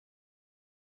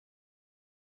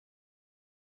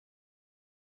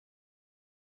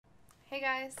Hey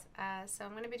guys, so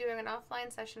I'm going to be doing an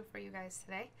offline session for you guys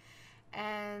today,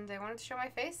 and I wanted to show my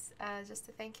face just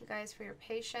to thank you guys for your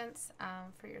patience,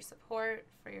 for your support,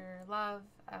 for your love,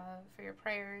 for your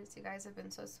prayers. You guys have been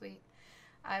so sweet.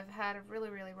 I've had a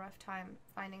really rough time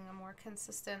finding a more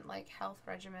consistent health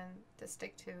regimen to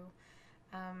stick to.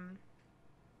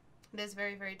 It is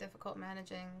very difficult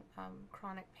managing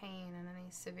chronic pain and any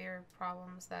severe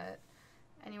problems that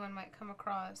anyone might come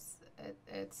across.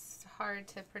 It's hard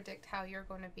to predict how you're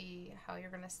going to be, how you're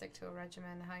going to stick to a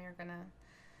regimen, how you're going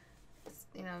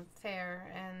to,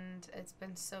 fare, and it's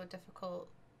been so difficult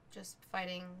just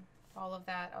fighting all of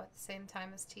that at the same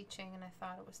time as teaching, and I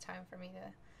thought it was time for me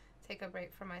to take a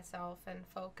break for myself and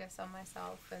focus on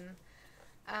myself, and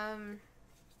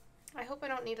I hope I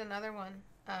don't need another one.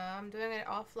 I'm doing it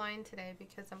offline today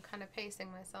because I'm kind of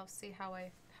pacing myself, see how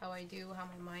I do, how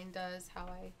my mind does, how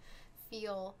I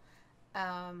feel,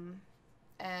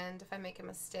 and if I make a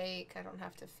mistake, I don't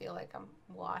have to feel like I'm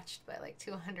watched by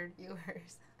 200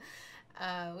 viewers,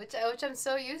 which I'm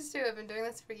so used to. I've been doing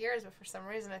this for years, but for some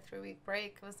reason a 3-week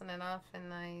break wasn't enough,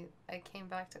 and I came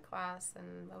back to class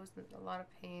and I was in a lot of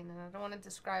pain, and I don't want to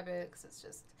describe it because it's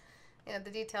just, the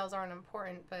details aren't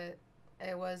important, but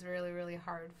it was really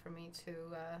hard for me to,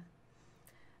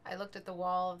 I looked at the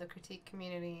wall of the critique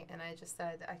community and I just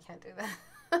said, I can't do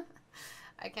that.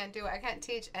 I can't do it. I can't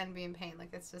teach and be in pain.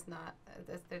 It's just not,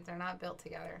 they're not built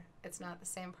together. It's not the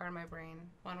same part of my brain.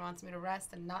 One wants me to rest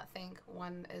and not think.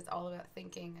 One is all about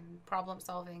thinking and problem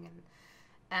solving and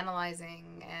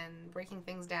analyzing and breaking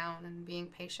things down and being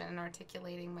patient and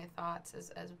articulating my thoughts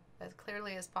as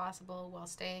clearly as possible while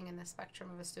staying in the spectrum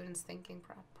of a student's thinking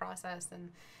process and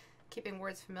keeping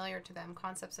words familiar to them,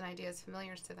 concepts and ideas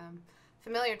familiar to them.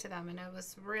 And it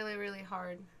was really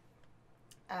hard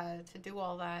to do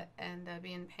all that and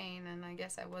be in pain, and I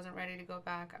guess I wasn't ready to go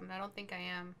back. I don't think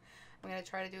I am. I'm going to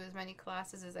try to do as many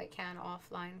classes as I can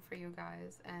offline for you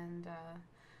guys and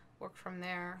work from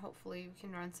there. Hopefully we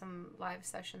can run some live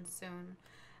sessions soon.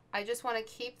 I just want to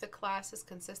keep the classes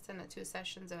consistent at 2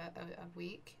 sessions a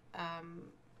week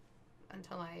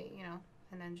until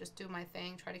and then just do my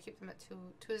thing, try to keep them at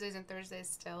Tuesdays and Thursdays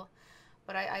still.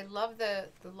 But I love the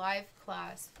live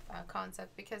class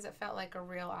concept because it felt like a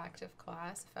real active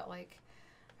class. It felt like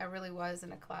I really was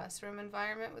in a classroom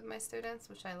environment with my students,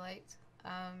 which I liked.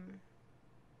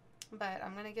 But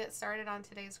I'm going to get started on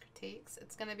today's critiques.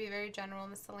 It's going to be very general,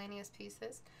 miscellaneous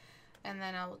pieces. And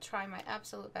then I will try my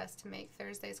absolute best to make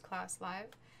Thursday's class live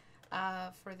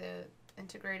for the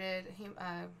integrated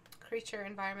creature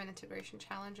environment integration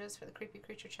challenges, for the creepy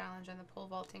creature challenge and the pole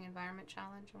vaulting environment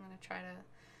challenge. I'm going to try to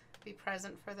be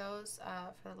present for those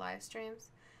for the live streams,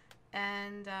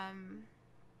 and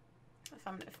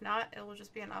if not, it will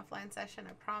just be an offline session.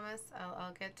 I promise.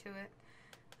 I'll get to it.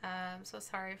 I'm so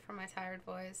sorry for my tired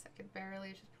voice. I could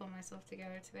barely just pull myself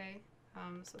together today.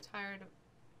 I'm so tired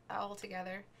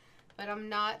altogether, but I'm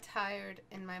not tired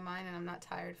in my mind, and I'm not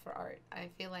tired for art. I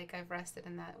feel like I've rested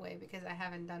in that way because I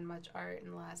haven't done much art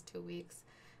in the last 2 weeks.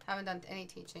 I haven't done any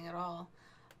teaching at all.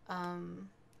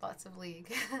 Lots of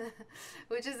league,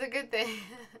 which is a good thing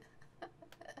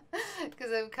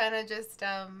because I've kind of just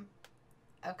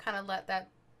I've kind of let that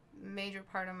major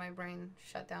part of my brain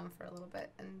shut down for a little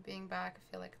bit, and being back,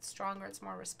 I feel like it's stronger, it's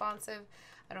more responsive.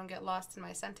 I don't get lost in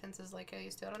my sentences like I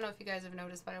used to. I don't know if you guys have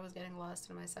noticed, but I was getting lost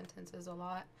in my sentences a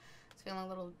lot. I was feeling a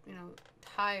little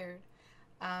tired,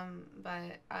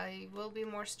 but I will be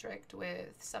more strict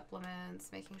with supplements,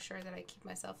 making sure that I keep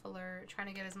myself alert, trying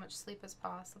to get as much sleep as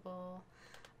possible.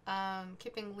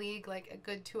 Keeping league a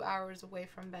good 2 hours away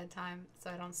from bedtime so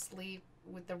I don't sleep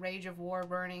with the rage of war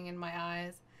burning in my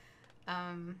eyes.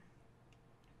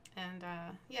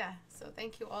 Yeah, so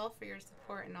thank you all for your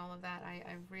support and all of that.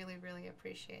 I really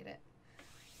appreciate it.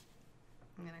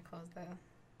 I'm gonna close the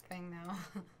thing now.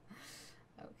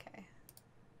 Okay.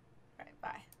 Alright,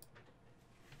 bye.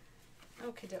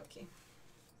 Okie dokie.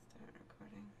 Start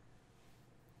recording.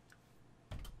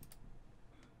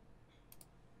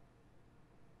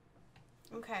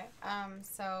 Okay,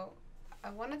 so I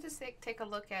wanted to take a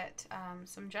look at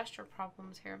some gesture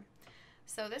problems here.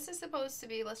 So this is supposed to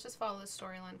be, let's just follow the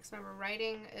storyline, because remember,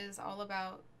 writing is all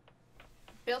about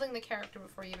building the character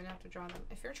before you even have to draw them.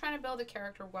 If you're trying to build a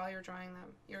character while you're drawing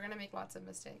them, you're going to make lots of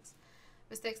mistakes.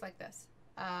 Mistakes like this,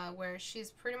 where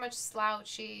she's pretty much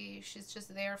slouchy, she's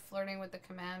just there flirting with the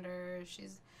commander,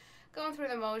 she's going through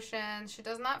the motions. She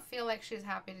does not feel like she's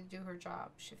happy to do her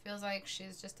job. She feels like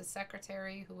she's just a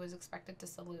secretary who was expected to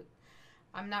salute.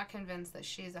 I'm not convinced that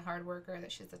she's a hard worker,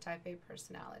 that she's a type A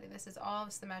personality. This is all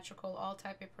symmetrical, all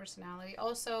type A personality.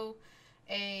 Also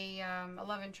a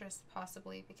love interest,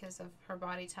 possibly, because of her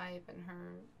body type and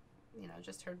her you know,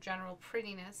 just her general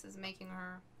prettiness is making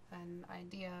her an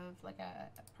idea of like a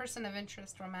person of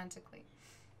interest romantically.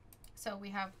 So we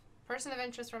have person of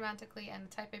interest romantically and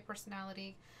type A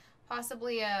personality,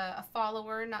 possibly a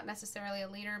follower, not necessarily a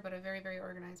leader, but a very, very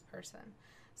organized person.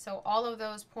 So all of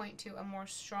those point to a more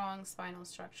strong spinal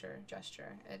structure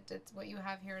gesture. It's what you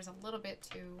have here is a little bit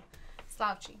too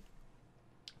slouchy.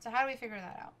 So how do we figure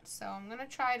that out? So I'm going to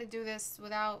try to do this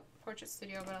without Portrait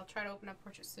Studio, but I'll try to open up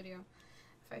Portrait Studio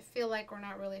if I feel like we're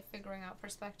not really figuring out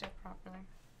perspective properly.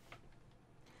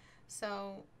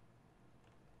 So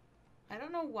I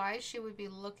don't know why she would be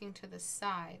looking to the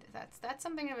side. That's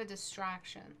something of a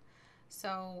distraction.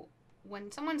 So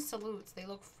when someone salutes, they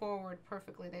look forward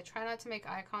perfectly. They try not to make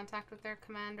eye contact with their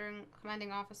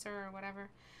commanding officer or whatever.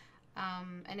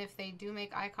 And if they do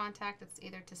make eye contact, it's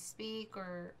either to speak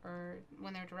or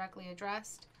when they're directly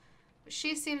addressed. But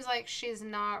she seems like she's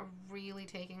not really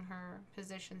taking her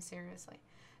position seriously.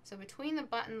 So between the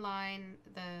button line,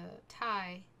 the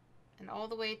tie, and all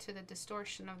the way to the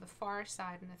distortion of the far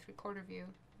side in the 3/4 view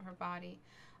of her body,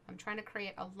 I'm trying to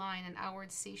create a line, an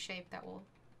outward C shape that will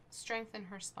strengthen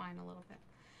her spine a little bit.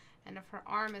 And if her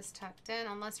arm is tucked in,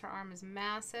 unless her arm is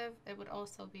massive, it would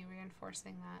also be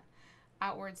reinforcing that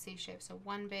outward C shape. So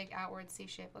one big outward C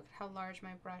shape. Look at how large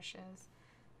my brush is.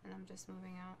 And I'm just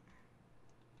moving out.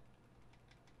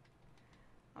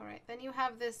 Alright, then you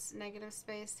have this negative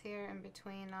space here in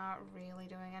between, not really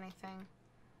doing anything.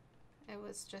 It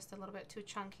was just a little bit too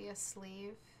chunky a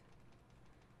sleeve.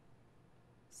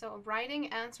 So writing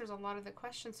answers a lot of the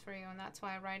questions for you, and that's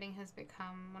why writing has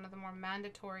become one of the more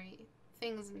mandatory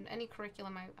things in any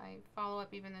curriculum I follow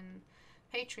up, even in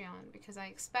Patreon, because I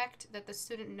expect that the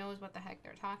student knows what the heck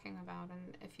they're talking about.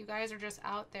 And if you guys are just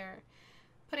out there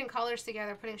putting colors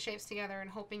together, putting shapes together, and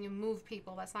hoping you move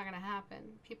people, that's not going to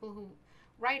happen.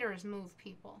 Writers move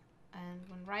people. And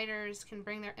when writers can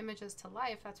bring their images to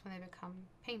life, that's when they become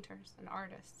painters and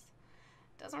artists.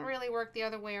 It doesn't really work the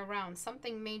other way around.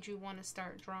 Something made you want to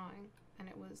start drawing, and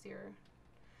it was your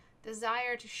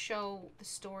desire to show the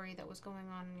story that was going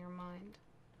on in your mind.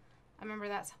 I remember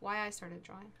that's why I started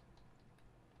drawing.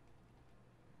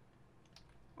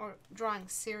 Or drawing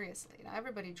seriously. Now,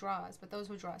 everybody draws, but those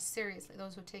who draw seriously,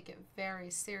 those who take it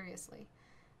very seriously,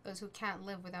 those who can't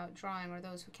live without drawing, or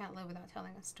those who can't live without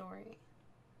telling a story.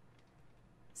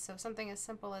 So something as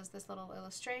simple as this little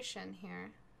illustration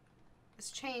here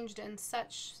is changed in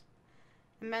such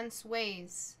immense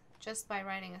ways just by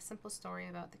writing a simple story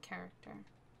about the character.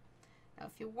 Now,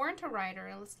 if you weren't a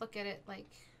writer, let's look at it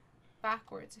like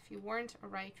backwards. If you weren't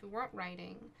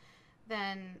writing,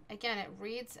 then again it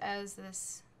reads as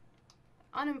this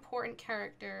unimportant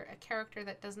character, a character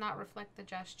that does not reflect the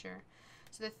gesture.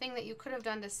 So the thing that you could have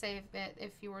done to save it,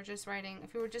 if you were just writing,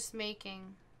 if you were just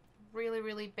making really,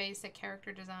 really basic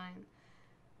character design,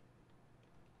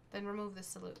 then remove the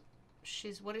salute.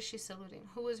 What is she saluting?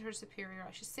 Who is her superior?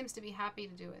 She seems to be happy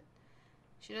to do it.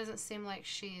 She doesn't seem like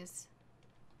she's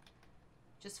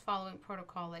just following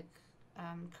protocol, like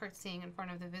curtsying in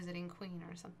front of the visiting queen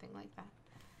or something like that.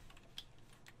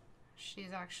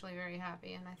 She's actually very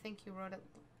happy, and I think you wrote it,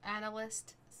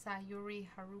 analyst Sayuri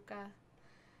Haruka.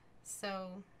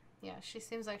 So yeah, she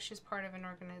seems like she's part of an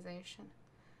organization.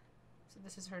 So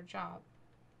this is her job.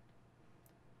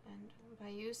 And by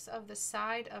use of the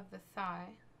side of the thigh,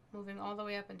 moving all the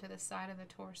way up into the side of the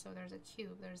torso, there's a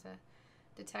cube. There's a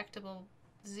detectable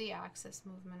z-axis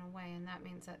movement away, and that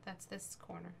means that that's this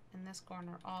corner and this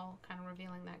corner, all kind of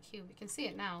revealing that cube. You can see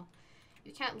it now.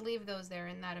 You can't leave those there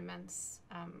in that immense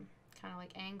kind of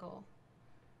like angle,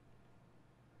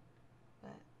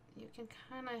 but you can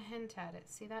kind of hint at it.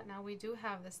 See that? Now we do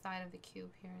have the side of the cube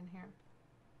here and here.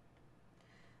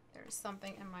 There's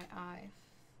something in my eye.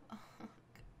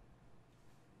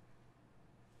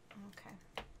 Okay.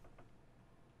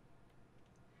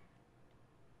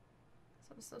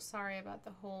 So I'm so sorry about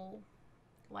the whole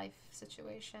life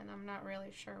situation. I'm not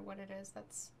really sure what it is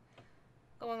that's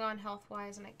going on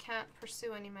health-wise, and I can't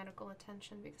pursue any medical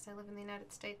attention because I live in the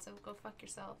United States, so go fuck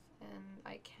yourself, and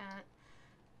I can't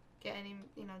get any,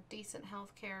 decent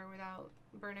health care without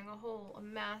burning a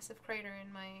massive crater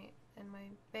in my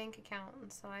bank account.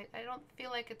 And so I don't feel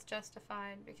like it's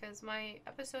justified because my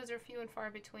episodes are few and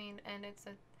far between, and it's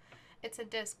a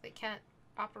disc. They can't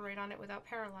operate on it without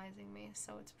paralyzing me,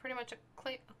 so it's pretty much a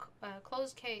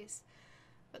closed case.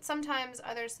 But sometimes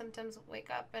other symptoms wake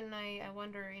up, and I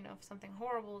wonder, if something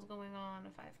horrible is going on,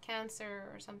 if I have cancer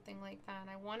or something like that, and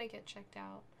I want to get checked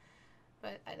out.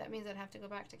 But that means I'd have to go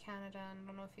back to Canada, and I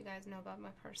don't know if you guys know about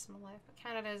my personal life, but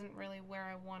Canada isn't really where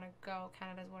I want to go.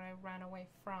 Canada is where I ran away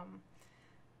from.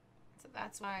 So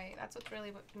that's what's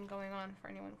really been going on for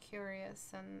anyone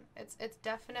curious. And it's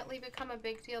definitely become a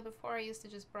big deal. Before, I used to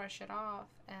just brush it off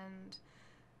and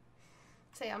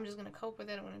say, I'm just going to cope with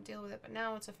it, I'm going to deal with it. But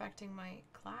now it's affecting my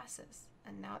classes.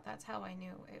 And now that's how I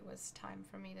knew it was time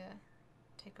for me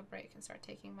to take a break and start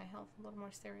taking my health a little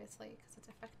more seriously, because it's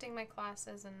affecting my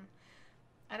classes, and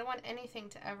I don't want anything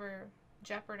to ever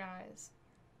jeopardize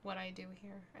what I do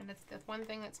here. And it's the one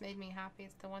thing that's made me happy.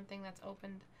 It's the one thing that's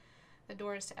opened the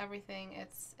doors to everything.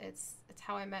 It's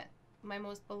how I met my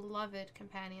most beloved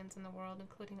companions in the world,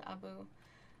 including Abu.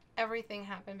 Everything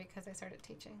happened because I started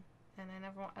teaching, and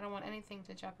I don't want anything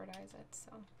to jeopardize it.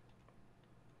 So I'm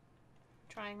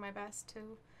trying my best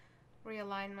to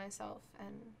realign myself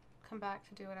and come back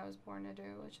to do what I was born to do,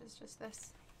 which is just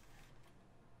this.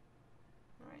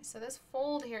 Alright, so this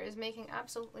fold here is making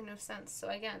absolutely no sense. So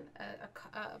again,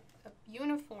 a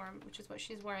uniform, which is what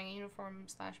she's wearing, a uniform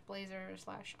slash blazer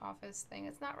slash office thing.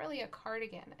 It's not really a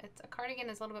cardigan. A cardigan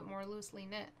is a little bit more loosely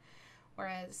knit.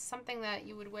 Whereas something that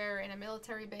you would wear in a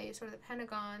military base or the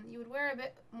Pentagon, you would wear a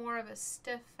bit more of a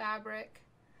stiff fabric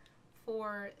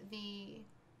for the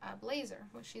blazer,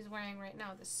 what she's wearing right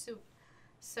now, the suit.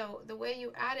 So the way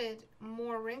you added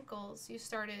more wrinkles, you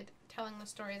started telling the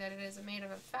story that it is made of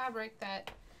a fabric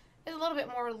that is a little bit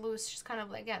more loose. She's kind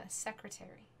of like, again, a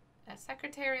secretary. A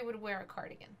secretary would wear a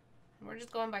cardigan. And we're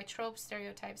just going by tropes,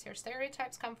 stereotypes here.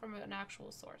 Stereotypes come from an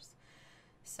actual source.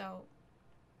 So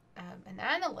an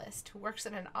analyst who works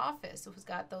in an office, who's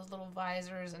got those little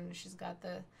visors, and she's got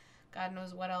the God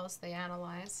knows what else they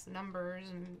analyze, numbers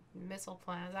and missile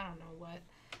plans, I don't know what,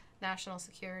 national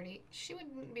security, she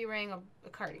wouldn't be wearing a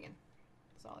cardigan.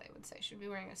 That's all they would say. She'd be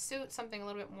wearing a suit, something a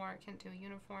little bit more akin to a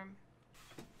uniform.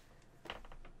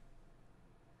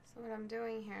 So what I'm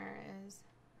doing here is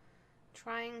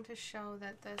trying to show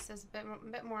that this is a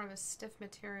bit more of a stiff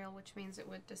material, which means it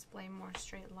would display more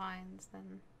straight lines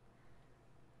than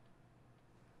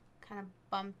kind of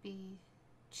bumpy,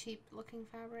 cheap looking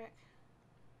fabric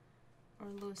or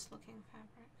loose looking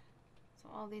fabric. So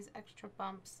all these extra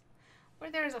bumps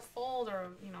where there's a fold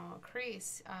or, you know, a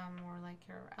crease, or like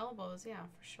your elbows, yeah,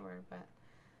 for sure. But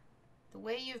the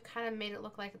way you've kind of made it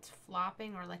look like it's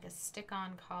flopping, or like a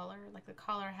stick-on collar, like the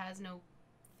collar has no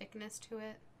thickness to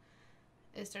it,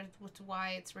 is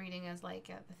why it's reading as like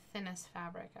the thinnest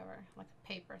fabric ever, like a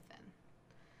paper thin.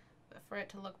 But for it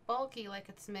to look bulky, like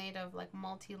it's made of like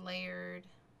multi-layered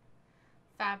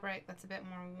fabric that's a bit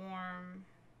more warm,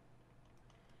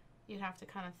 you'd have to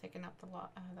kind of thicken up the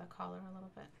collar a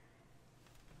little bit.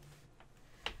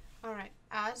 Alright,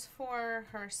 as for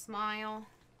her smile,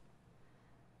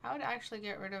 I would actually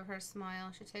get rid of her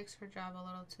smile. She takes her job a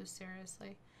little too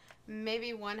seriously.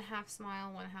 Maybe one half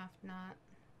smile, one half not.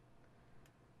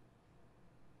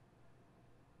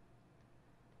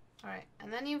 Alright,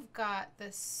 and then you've got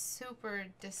this super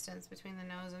distance between the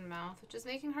nose and mouth, which is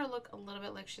making her look a little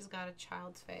bit like she's got a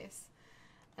child's face.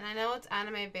 And I know it's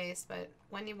anime based, but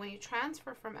when you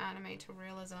transfer from anime to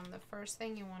realism, the first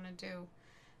thing you want to do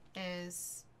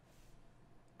is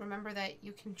remember that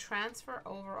you can transfer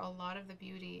over a lot of the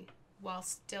beauty while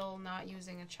still not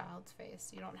using a child's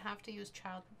face. You don't have to use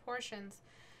child proportions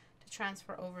to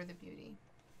transfer over the beauty.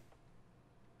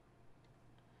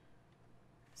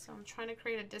 So I'm trying to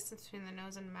create a distance between the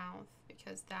nose and mouth,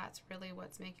 because that's really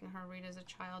what's making her read as a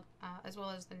child, as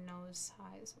well as the nose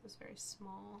size. It was very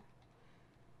small.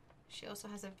 She also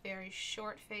has a very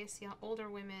short face. You know, older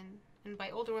women, and by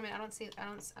older women, I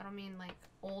don't mean like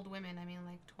old women. I mean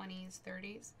like 20s,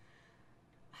 30s,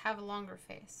 have a longer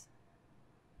face.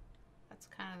 That's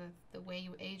kind of the way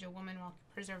you age a woman while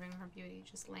preserving her beauty.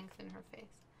 Just lengthen her face.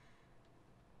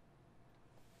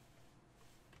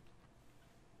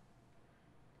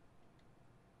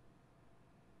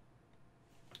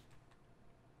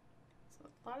 So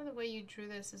a lot of the way you drew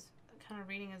this is kind of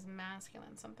reading as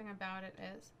masculine. Something about it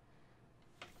is.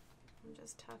 I'm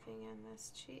just tucking in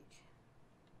this cheek.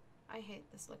 I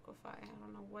hate this liquify. I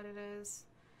don't know what it is.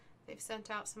 They've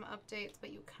sent out some updates,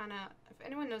 but you kind of, if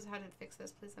anyone knows how to fix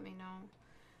this, please let me know.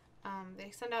 They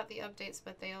send out the updates,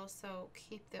 but they also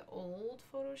keep the old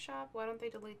Photoshop. Why don't they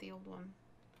delete the old one?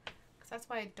 Because that's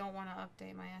why I don't want to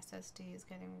update. My SSD is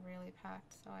getting really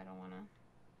packed, so I don't want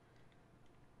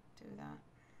to do that.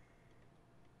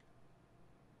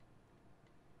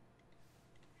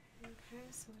 Okay,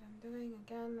 so what I'm doing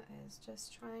again is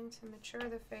just trying to mature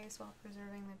the face while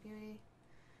preserving the beauty.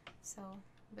 So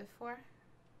before,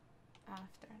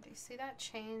 after. Do you see that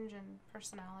change in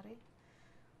personality?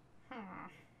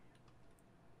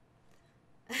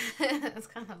 It's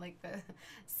kind of like the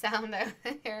sound I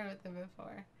would hear with the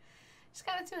before. She's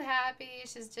kind of too happy.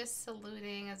 She's just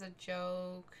saluting as a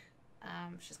joke.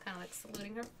 She's kind of like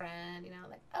saluting her friend, you know,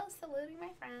 like, oh, saluting my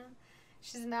friend.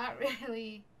 She's not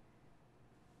really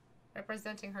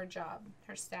representing her job,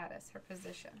 her status, her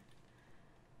position.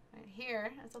 Right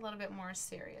here, it's a little bit more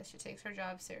serious. She takes her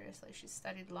job seriously. She's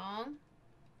studied long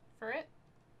for it,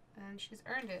 and she's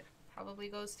earned it. Probably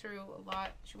goes through a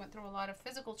lot. She went through a lot of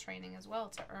physical training as well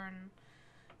to earn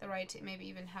the right to maybe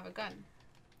even have a gun.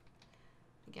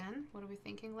 Again, what are we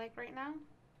thinking like right now?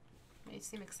 It may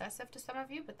seem excessive to some of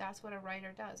you, but that's what a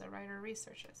writer does. A writer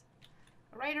researches.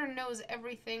 A writer knows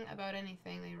everything about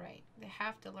anything they write. They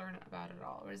have to learn about it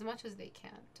all, or as much as they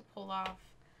can, to pull off,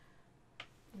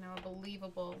 you know, a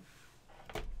believable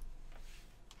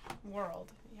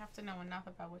world. You have to know enough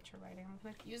about what you're writing. I'm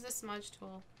going to use the smudge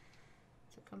tool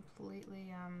to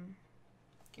completely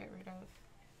get rid of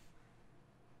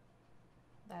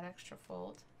that extra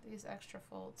fold, these extra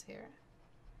folds here.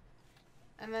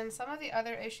 And then some of the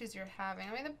other issues you're having,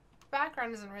 I mean, the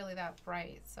background isn't really that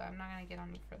bright, so I'm not going to get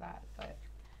on you for that, but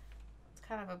it's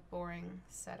kind of a boring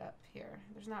setup here.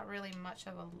 There's not really much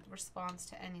of a response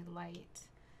to any light,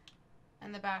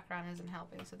 and the background isn't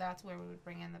helping, so that's where we would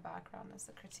bring in the background as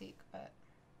the critique, but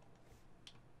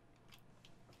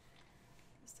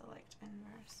select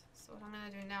inverse. So what I'm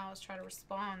going to do now is try to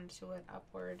respond to an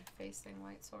upward facing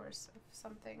light source of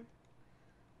something.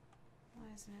 Why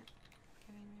isn't it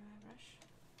giving me my brush?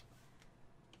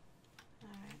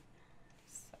 Alright,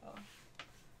 so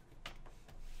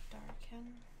darken.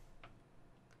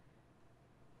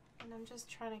 And I'm just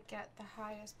trying to get the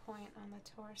highest point on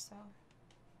the torso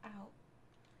out.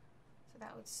 So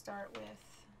that would start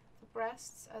with the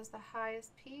breasts as the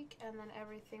highest peak, and then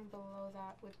everything below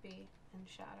that would be in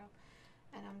shadow.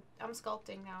 And I'm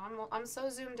sculpting now. I'm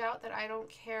so zoomed out that I don't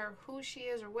care who she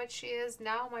is or what she is.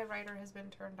 Now my writer has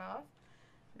been turned off.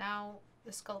 Now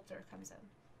the sculptor comes in.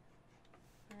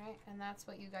 Alright, and that's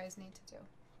what you guys need to do.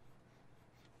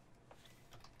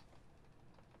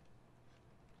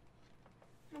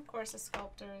 And of course, a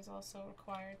sculptor is also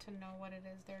required to know what it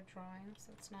is they're drawing,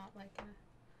 so it's not like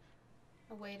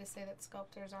a way to say that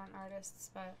sculptors aren't artists,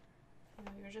 but you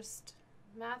know, you're just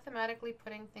mathematically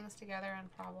putting things together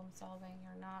and problem solving.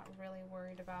 You're not really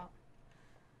worried about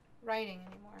writing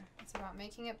anymore. It's about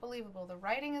making it believable. The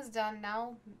writing is done,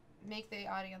 now make the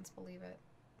audience believe it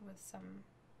with some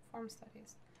form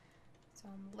studies. So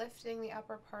I'm lifting the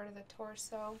upper part of the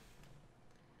torso,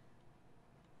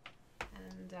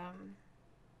 and I'm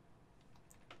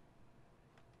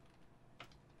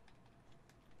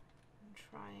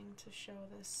trying to show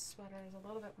this sweater is a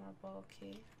little bit more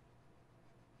bulky.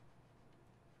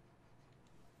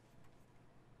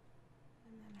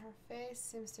 And then her face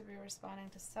seems to be responding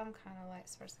to some kind of light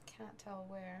source. I can't tell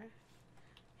where.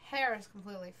 Hair is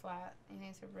completely flat. You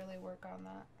need to really work on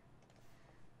that.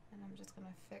 And I'm just going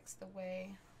to fix the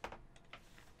way,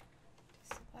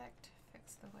 select,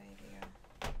 fix the way the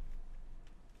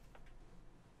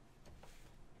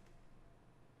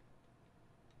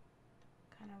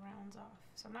kind of rounds off.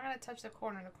 So I'm not going to touch the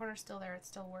corner. The corner's still there. It's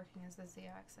still working as the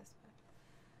z-axis,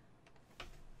 but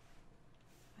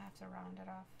I have to round it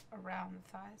off around the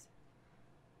thighs.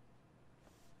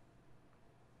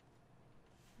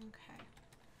 Okay.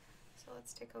 So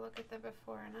let's take a look at the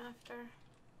before and after.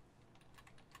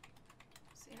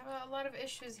 So you have a lot of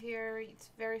issues here. It's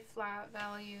very flat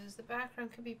values. The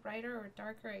background could be brighter or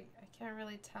darker. I can't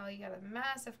really tell. You got a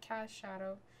massive cast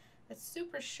shadow. It's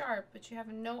super sharp, but you have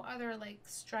no other like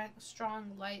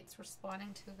strong lights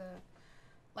responding to the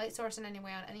light source in any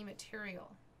way on any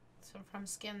material. So from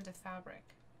skin to fabric.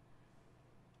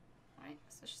 Alright,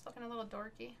 so she's looking a little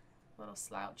dorky, a little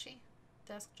slouchy.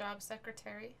 Desk job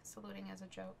secretary, saluting as a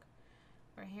joke.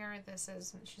 Where here, this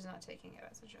is, she's not taking it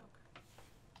as a joke.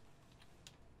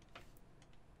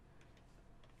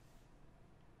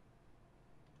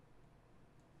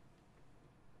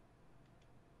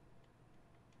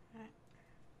 Alright.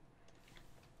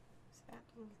 So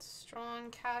that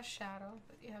strong cast shadow,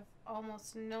 but you have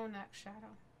almost no neck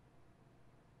shadow.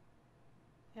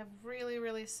 You have really,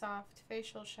 really soft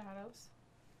facial shadows.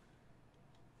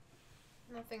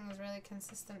 Nothing is really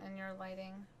consistent in your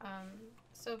lighting.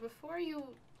 So before you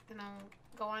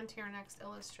go on to your next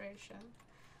illustration,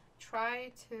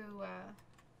 try to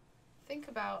think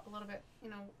about a little bit,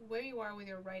 where you are with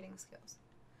your writing skills,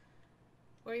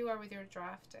 where you are with your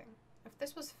drafting. If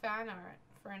this was fan art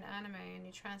for an anime and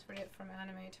you transferred it from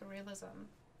anime to realism,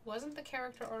 wasn't the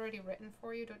character already written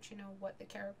for you? Don't you know what the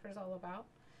character is all about?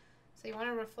 So you want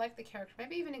to reflect the character,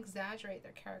 maybe even exaggerate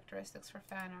their characteristics for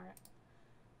fan art,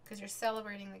 because you're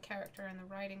celebrating the character and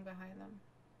the writing behind them.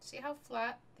 See how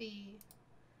flat the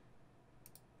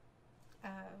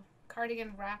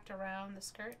cardigan wrapped around the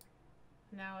skirt?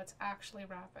 Now it's actually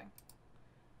wrapping.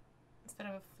 instead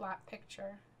of a flat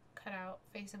picture cut out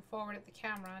facing forward at the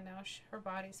camera, now her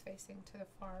body's facing to the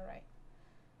far right.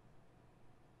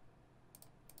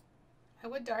 I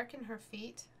would darken her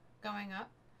feet going up.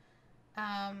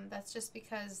 That's just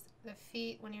because the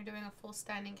feet, when you're doing a full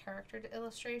standing character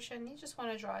illustration, you just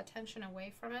want to draw attention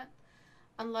away from it.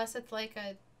 Unless it's like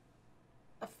a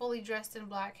fully dressed in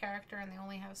black character and they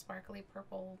only have sparkly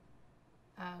purple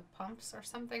pumps or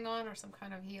something on, or some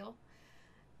kind of heel,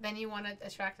 then you want to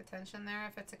attract attention there.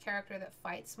 If it's a character that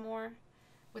fights more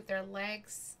with their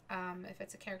legs, if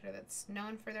it's a character that's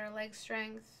known for their leg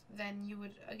strength, then you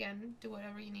would, again, do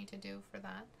whatever you need to do for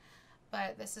that.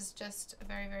 But this is just a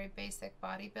very, very basic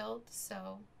body build,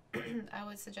 so I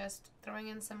would suggest throwing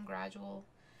in some gradual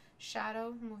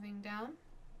shadow, moving down,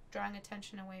 drawing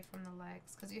attention away from the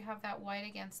legs, because you have that white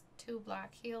against two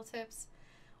black heel tips.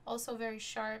 Also very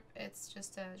sharp. It's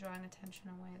just drawing attention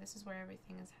away. This is where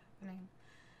everything is happening.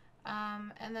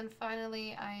 And then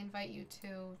finally, I invite you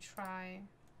to try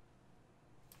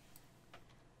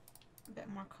a bit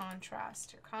more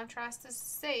contrast. Your contrast is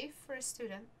safe for a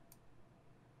student.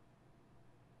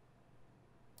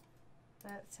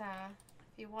 But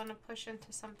if you want to push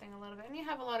into something a little bit, and you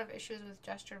have a lot of issues with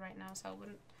gesture right now, so I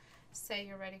wouldn't say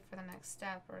you're ready for the next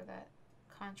step or that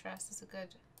contrast is a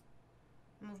good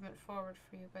movement forward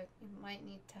for you, but you might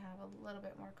need to have a little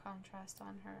bit more contrast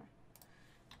on her.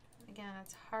 Again,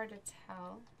 it's hard to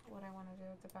tell what I want to do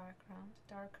with the background.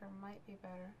 Darker might be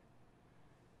better.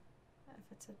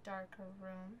 If it's a darker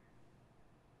room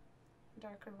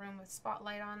with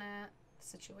spotlight on it,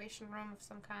 situation room of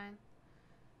some kind.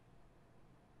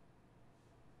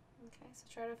 Okay, so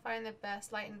try to find the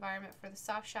best light environment for the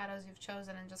soft shadows you've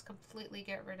chosen and just completely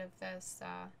get rid of this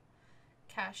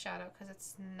cast shadow because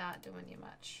it's not doing you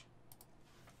much.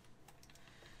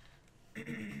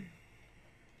 Okay.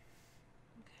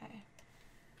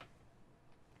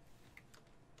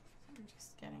 I'm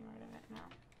just getting rid of it now.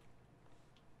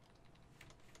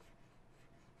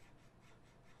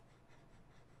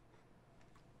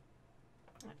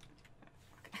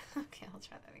 Okay, I'll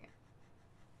try that again.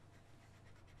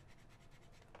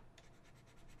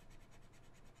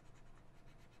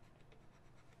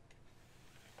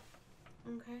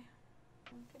 Okay,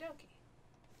 okie dokie.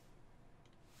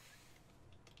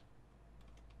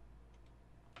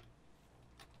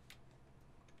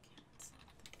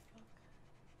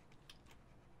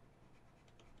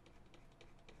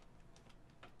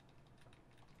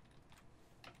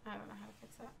 I don't know how to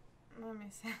fix that. Let me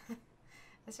see.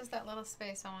 It's just that little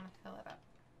space. I want to fill it up.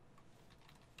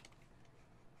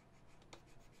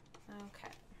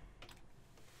 Okay.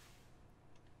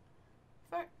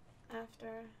 Before,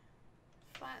 after,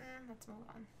 flatten. Let's move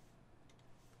on.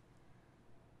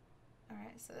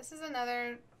 Alright, so this is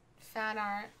another fan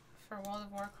art for World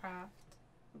of Warcraft,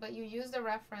 but you used a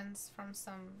reference from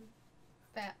some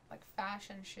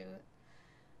fashion shoot,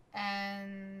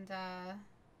 and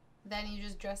then you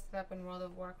just dressed it up in World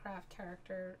of Warcraft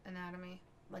character anatomy.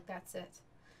 Like, that's it.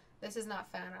 This is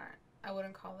not fan art. I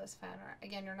wouldn't call this fan art.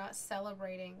 Again, you're not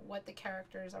celebrating what the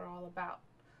characters are all about.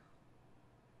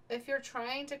 If you're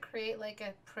trying to create like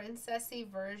a princessy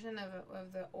version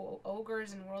of the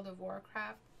ogres in World of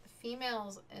Warcraft, the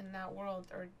females in that world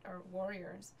are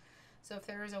warriors. So if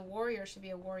there is a warrior, it should be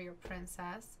a warrior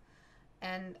princess.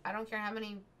 And I don't care how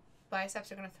many biceps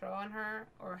you're going to throw on her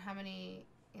or how many,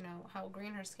 you know, how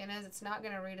green her skin is. It's not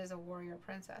going to read as a warrior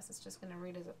princess. It's just going to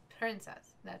read as a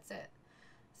princess. That's it.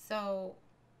 So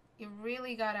you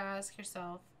really got to ask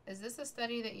yourself, is this a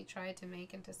study that you tried to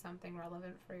make into something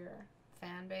relevant for your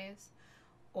fan base,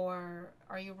 or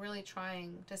are you really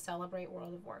trying to celebrate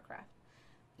World of Warcraft?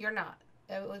 You're not.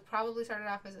 It was probably started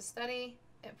off as a study.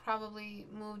 It probably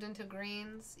moved into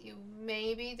greens. You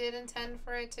maybe did intend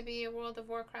for it to be a World of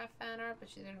Warcraft fan art,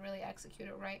 but you didn't really execute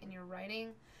it right in your writing.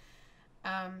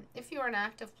 If you are an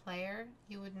active player,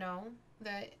 you would know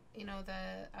that, you know,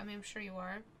 I mean, I'm sure you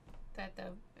are, that the,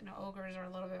 you know, ogres are a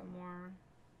little bit more,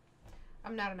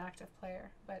 I'm not an active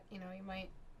player, but, you know, you might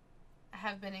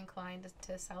have been inclined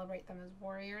to celebrate them as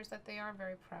warriors, that they are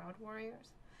very proud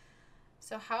warriors.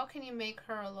 So how can you make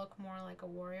her look more like a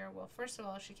warrior? Well, first of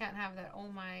all, she can't have that oh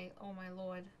my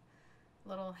lord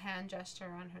little hand gesture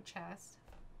on her chest.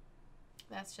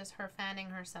 That's just her fanning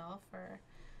herself, or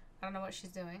I don't know what she's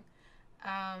doing.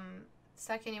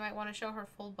 Second, you might want to show her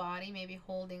full body, maybe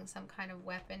holding some kind of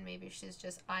weapon. Maybe she's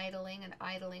just idling, an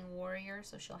idling warrior,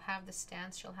 so she'll have the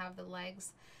stance, she'll have the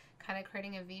legs, kind of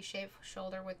creating a V-shape,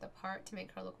 shoulder width apart to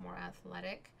make her look more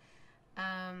athletic.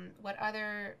 What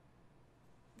other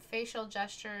facial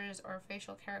gestures or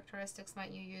facial characteristics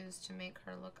might you use to make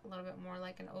her look a little bit more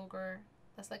like an ogre?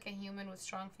 less like a human with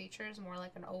strong features, more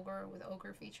like an ogre with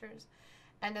ogre features.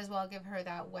 And as well give her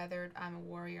that weathered, I'm a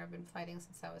warrior, I've been fighting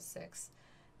since I was 6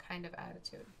 kind of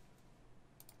attitude.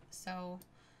 So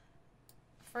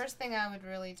first thing I would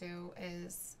really do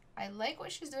is, I like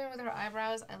what she's doing with her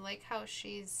eyebrows. I like how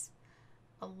she's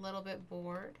a little bit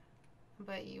bored,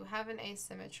 but you have an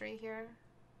asymmetry here.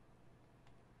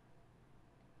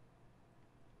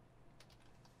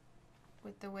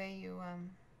 With the way you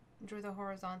drew the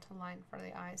horizontal line for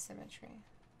the eye symmetry.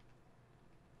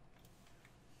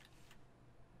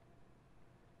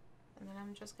 And then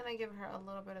I'm just going to give her a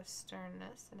little bit of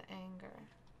sternness and anger.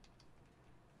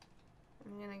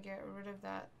 I'm going to get rid of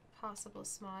that possible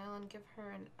smile and give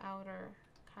her an outer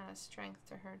kind of strength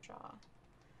to her jaw.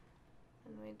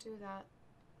 And we do that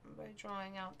by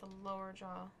drawing out the lower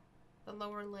jaw, the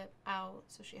lower lip out,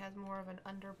 so she has more of an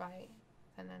underbite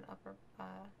than an upper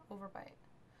overbite.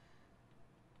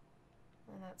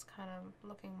 And that's kind of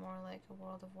looking more like a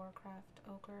World of Warcraft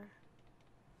ogre.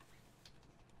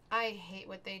 I hate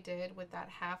what they did with that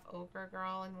half ogre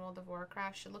girl in World of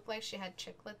Warcraft. She looked like she had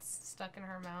chiclets stuck in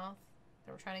her mouth.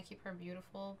 They were trying to keep her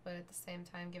beautiful, but at the same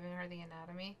time giving her the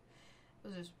anatomy. It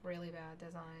was just really bad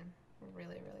design.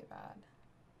 Really, really bad.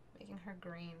 Making her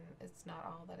green is not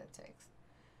all that it takes.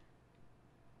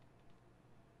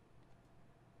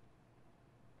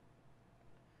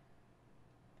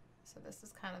 So this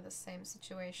is kind of the same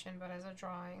situation, but as a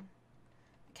drawing.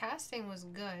 The casting was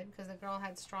good because the girl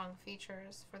had strong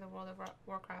features for the World of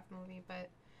Warcraft movie, but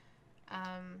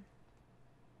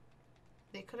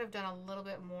they could have done a little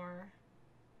bit more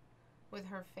with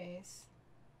her face.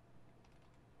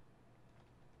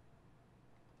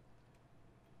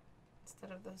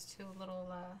 Instead of those two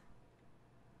little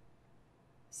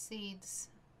seeds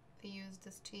they used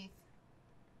as teeth.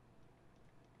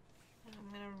 And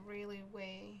I'm going to really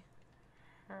weigh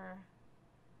her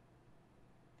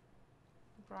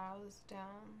brows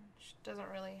down. She doesn't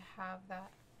really have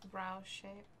that brow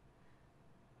shape.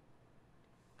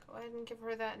 Go ahead and give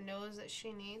her that nose that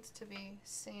she needs to be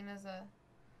seen as a,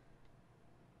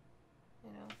 you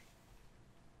know,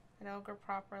 an ogre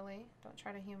properly. Don't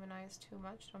try to humanize too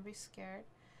much. Don't be scared.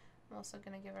 I'm also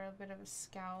going to give her a bit of a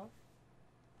scowl.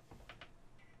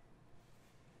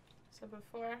 So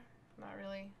before, not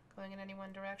really going in any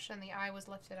one direction. The eye was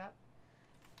lifted up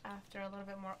after a little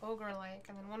bit more ogre-like.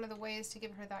 And then one of the ways to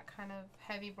give her that kind of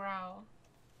heavy brow,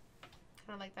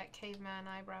 kind of like that caveman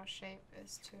eyebrow shape,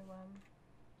 is to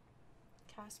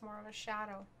cast more of a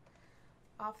shadow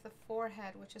off the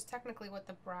forehead, which is technically what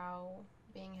the brow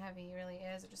being heavy really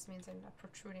is. It just means a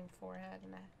protruding forehead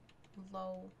and a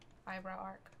low eyebrow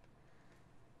arc.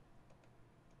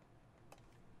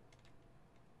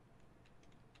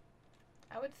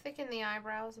 I would thicken the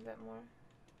eyebrows a bit more.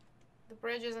 The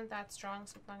bridge isn't that strong,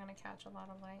 so it's not going to catch a lot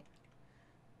of light.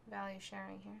 Value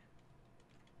sharing here.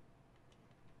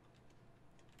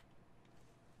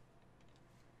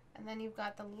 And then you've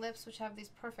got the lips, which have these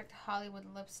perfect Hollywood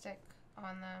lipstick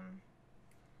on them.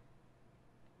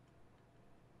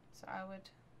 So I would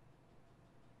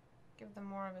give them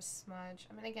more of a smudge.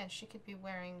 I mean, again, she could be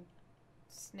wearing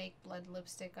snake blood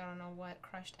lipstick, I don't know what,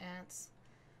 crushed ants.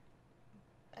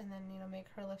 And then, you know, make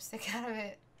her lipstick out of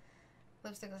it.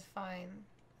 Lipstick is fine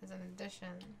as an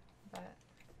addition, but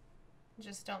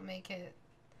just don't make it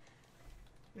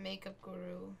makeup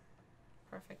guru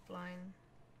perfect line.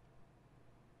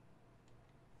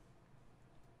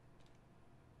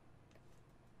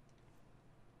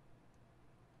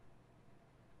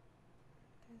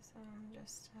 Okay, so I'm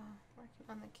just working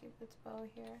on the Cupid's bow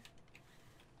here.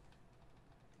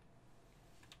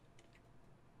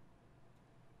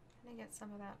 Gonna get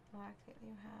some of that black that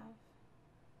you have.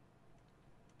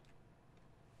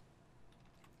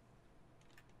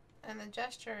 And the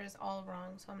gesture is all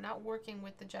wrong, so I'm not working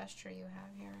with the gesture you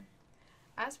have here.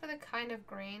 As for the kind of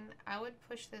green, I would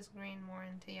push this green more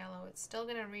into yellow. It's still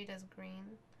going to read as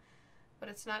green, but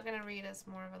it's not going to read as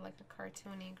more of a, like a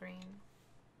cartoony green.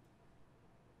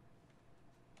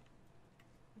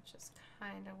 Which is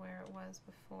kind of where it was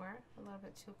before. A little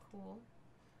bit too cool.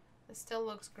 It still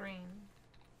looks green.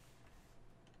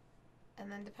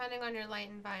 And then depending on your light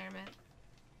environment,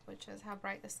 which is how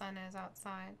bright the sun is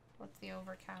outside, what's the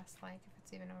overcast like, if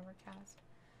it's even overcast,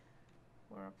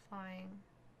 we're applying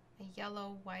a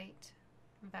yellow-white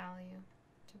value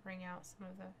to bring out some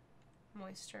of the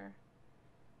moisture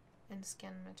in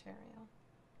skin material.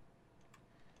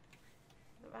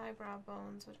 The eyebrow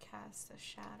bones would cast a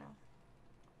shadow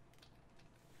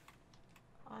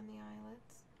on the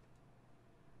eyelids.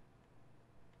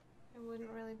 It wouldn't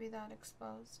really be that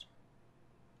exposed.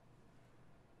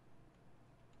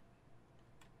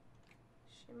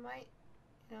 She might,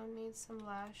 You know, needs some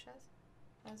lashes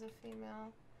as a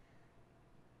female.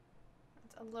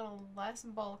 It's a little less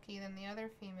bulky than the other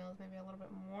females, maybe a little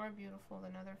bit more beautiful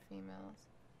than other females.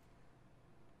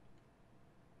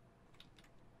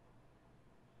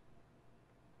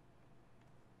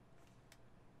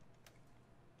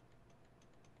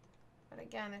 But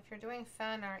again, if you're doing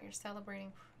fan art, you're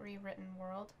celebrating pre-written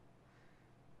world.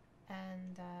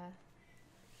 And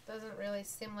doesn't really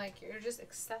seem like you're just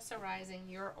accessorizing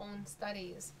your own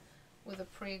studies with a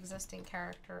pre-existing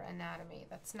character anatomy.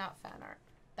 That's not fan art.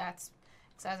 That's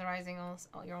accessorizing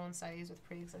all your own studies with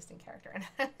pre-existing character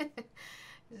anatomy.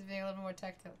 Just being a little more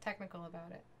technical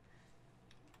about it.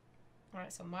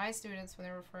 Alright, so my students, when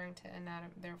they're referring to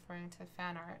anatomy, they're referring to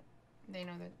fan art. They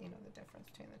know that, you know, the difference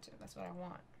between the two. That's what I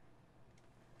want.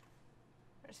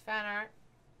 There's fan art,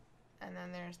 and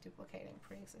then there's duplicating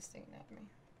pre-existing anatomy.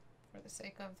 For the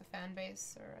sake of the fan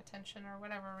base or attention or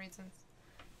whatever reasons,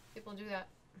 people do that.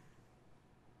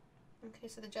 Okay,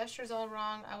 so the gesture's all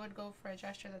wrong. I would go for a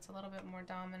gesture that's a little bit more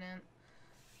dominant.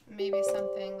 Maybe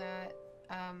something that,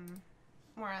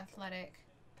 more athletic.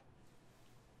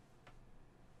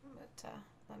 But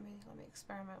let me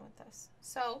experiment with this.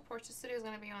 So, Portrait Studio is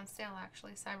going to be on sale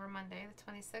actually, Cyber Monday,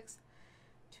 the 26th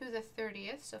to the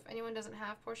 30th. So if anyone doesn't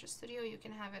have Portrait Studio, you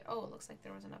can have it. Oh, it looks like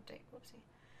there was an update. Whoopsie.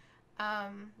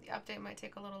 The update might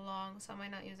take a little long, so I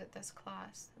might not use it this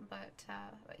class. But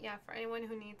yeah, for anyone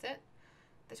who needs it,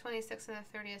 the 26th and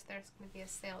the 30th, there's going to be a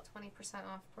sale, 20%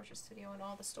 off Portrait Studio in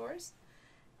all the stores.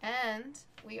 And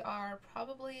we are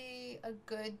probably a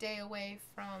good day away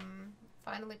from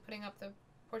finally putting up the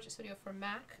Portrait Studio for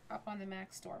Mac up on the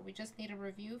Mac store. We just need a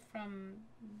review from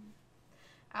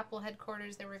Apple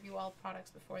headquarters. They review all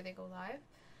products before they go live.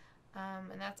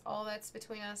 And that's all that's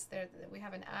between us. We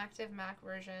have an active Mac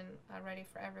version ready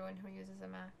for everyone who uses a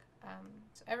Mac.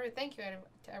 So thank you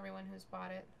to everyone who's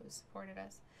bought it, who's supported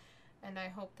us. And I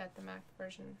hope that the Mac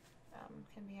version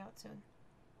can be out soon.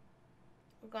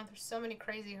 We've gone through so many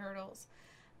crazy hurdles.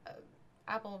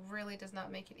 Apple really does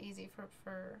not make it easy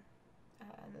for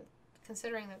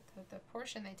considering that the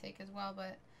portion they take as well,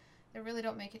 but they really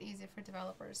don't make it easy for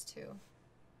developers to,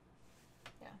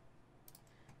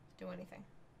 do anything.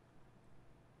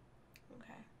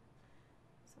 Okay,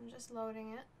 so I'm just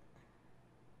loading it.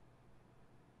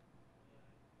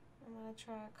 I'm going to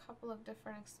try a couple of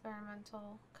different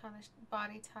experimental kind of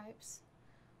body types.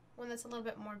 One that's a little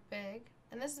bit more big.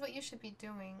 And this is what you should be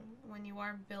doing when you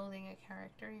are building a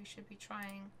character. You should be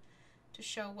trying to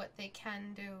show what they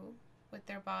can do with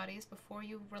their bodies before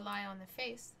you rely on the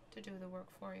face to do the work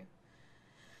for you.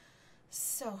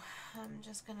 So I'm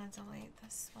just going to delete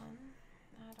this one.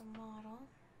 Add a model.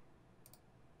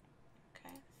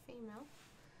 Okay, female.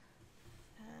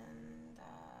 And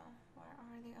where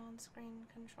are the on-screen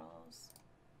controls?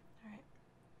 Alright.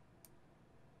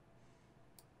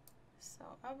 So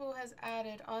Abu has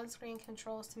added on-screen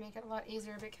controls to make it a lot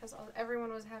easier because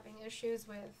everyone was having issues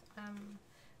with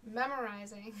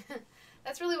memorizing.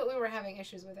 That's really what we were having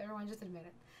issues with. Everyone just admit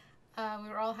it. We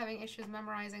were all having issues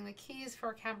memorizing the keys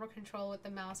for camera control with the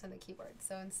mouse and the keyboard.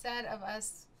 So instead of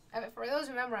us, for those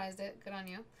who memorized it, good on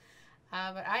you.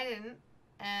 But I didn't,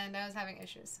 and I was having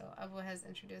issues. So Abu has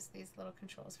introduced these little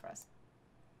controls for us.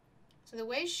 So the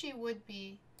way she would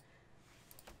be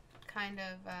kind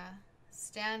of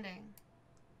standing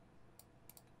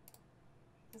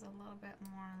is a little bit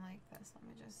more like this. Let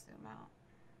me just zoom out.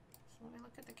 So let me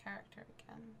look at the character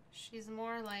again. She's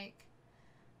more like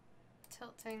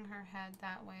tilting her head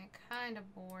that way, kind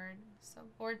of bored. So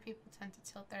bored people tend to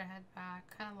tilt their head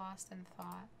back, kind of lost in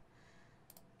thought.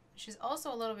 She's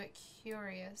also a little bit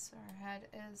curious. Her head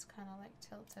is kind of like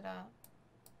tilted up.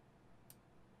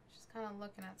 She's kind of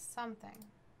looking at something.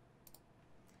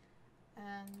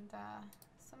 And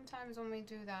sometimes when we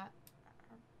do that,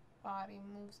 our body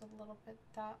moves a little bit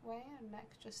that way. Our neck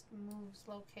just moves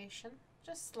location,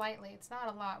 just slightly. It's not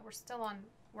a lot. We're still on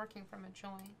working from a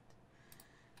joint.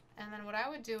 And then what I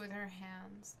would do with her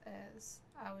hands is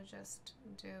I would just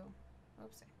do,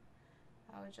 oopsie,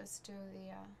 I would just do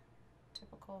the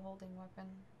typical holding weapon,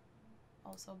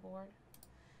 also board.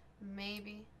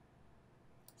 Maybe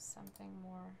something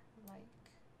more like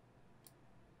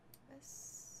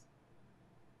this,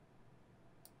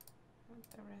 with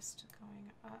the wrist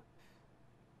going up.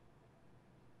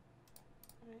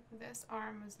 Right. This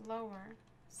arm is lower,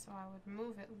 so I would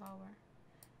move it lower.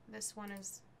 This one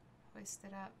is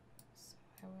hoisted up, so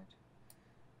I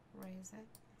would raise it.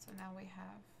 So now we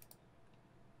have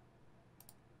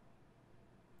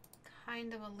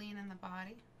kind of a lean in the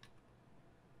body.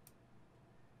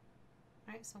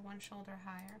 Right, so one shoulder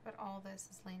higher, but all this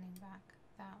is leaning back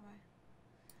that way.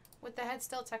 With the head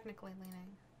still technically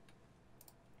leaning.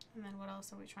 And then what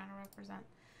else are we trying to represent?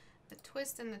 The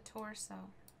twist in the torso.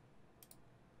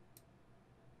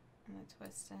 And the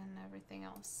twist in everything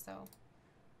else. So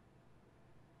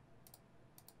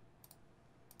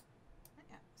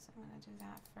yeah, so I'm going to do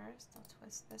that first. I'll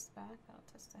twist this back. I'll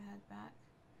twist the head back.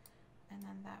 And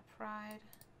then that pride.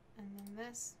 And then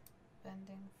this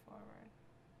bending forward.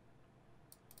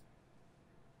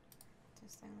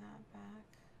 Twisting that back.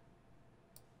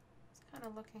 It's kind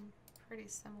of looking pretty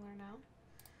similar now.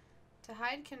 To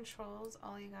hide controls,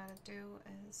 all you gotta do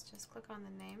is just click on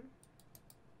the name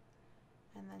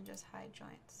and then just hide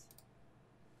joints.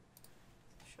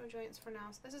 Show joints for now.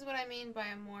 So this is what I mean by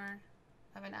a more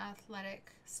of an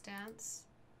athletic stance.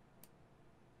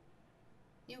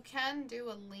 You can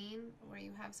do a lean where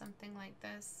you have something like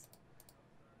this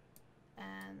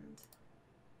and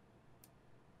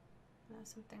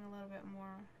something a little bit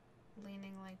more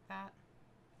leaning like that.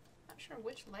 Not sure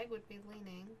which leg would be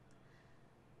leaning.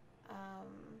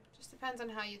 Just depends on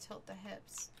how you tilt the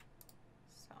hips.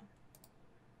 So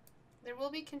there will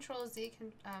be Control Z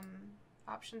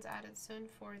options added soon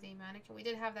for the mannequin. We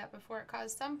did have that before. It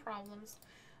caused some problems,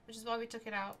 which is why we took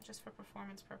it out just for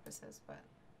performance purposes. But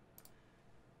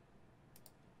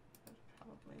I'll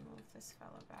probably move this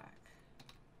fella back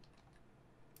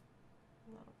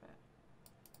a little bit.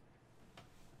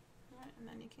 All right, and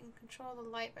then you can control the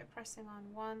light by pressing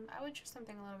on 1. I would choose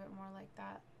something a little bit more like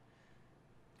that.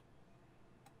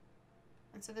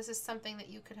 And so this is something that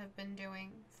you could have been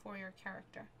doing for your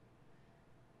character.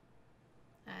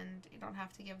 And you don't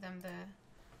have to give them the,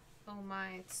 oh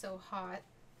my, it's so hot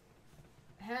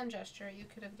hand gesture. You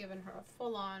could have given her a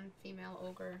full-on female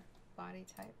ogre body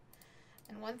type.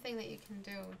 And one thing that you can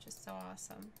do, which is so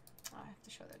awesome, oh, I have to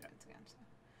show the joints again. So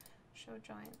show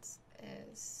joints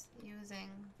is using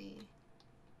the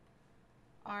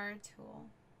R tool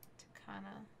to kind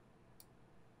of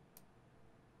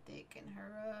thicken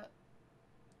her up.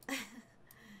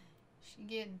 She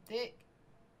getting thick.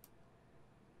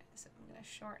 So I'm gonna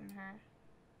shorten her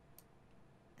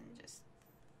and just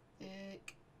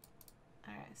thick.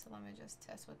 Alright, so let me just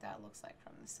test what that looks like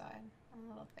from the side. A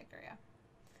little thicker, yeah.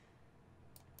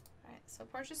 Alright, so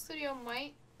Portrait Studio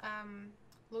might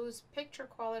lose picture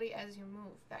quality as you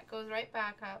move. That goes right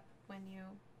back up when you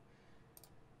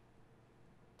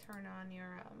turn on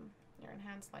your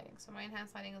enhanced lighting. So my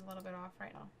enhanced lighting is a little bit off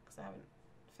right now because I haven't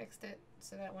fixed it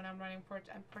so that when I'm running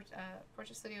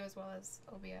Portrait Studio as well as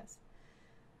OBS.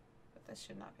 But this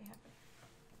should not be happening.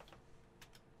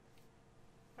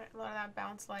 Right, a lot of that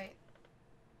bounce light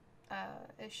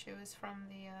issue is from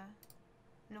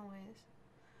the noise.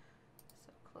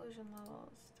 So occlusion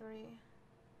levels 3,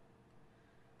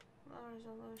 low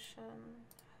resolution,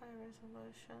 high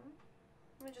resolution.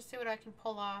 Let me just see what I can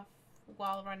pull off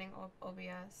while running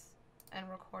OBS and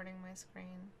recording my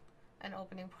screen and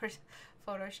opening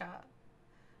Photoshop.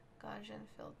 Gaussian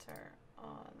filter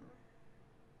on,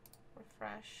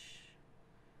 refresh,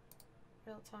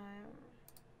 real time,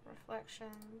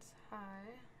 reflections,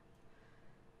 high.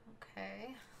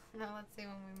 Okay, now let's see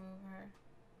when we move her.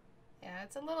 Yeah,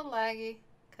 it's a little laggy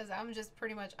because I'm just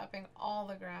pretty much upping all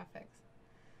the graphics.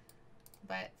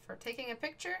 But for taking a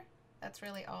picture, that's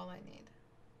really all I need.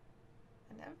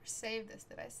 I never saved this.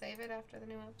 Did I save it after the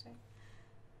new update?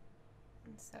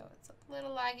 And so it's a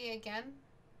little laggy again,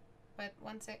 but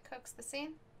once it cooks the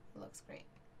scene, it looks great.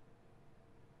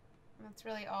 And that's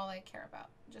really all I care about.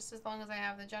 Just as long as I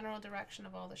have the general direction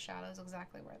of all the shadows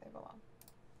exactly where they belong.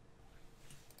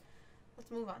 Let's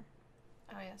move on.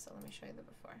 Oh yeah, so let me show you the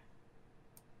before.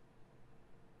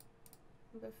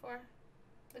 Before,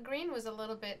 the green was a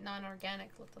little bit non-organic,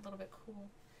 looked a little bit cool.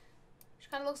 She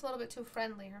kind of looks a little bit too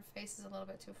friendly. Her face is a little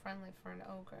bit too friendly for an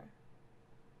ogre.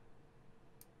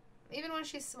 Even when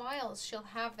she smiles, she'll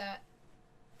have that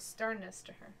sternness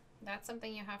to her. That's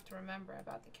something you have to remember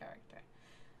about the character.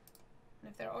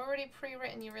 And if they're already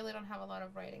pre-written, you really don't have a lot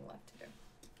of writing left to do.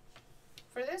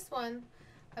 For this one,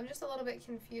 I'm just a little bit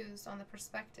confused on the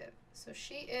perspective. So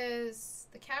she is,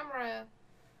 the camera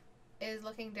is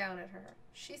looking down at her.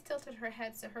 She's tilted her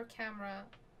head so her camera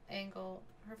angle,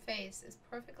 her face is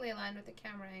perfectly aligned with the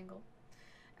camera angle.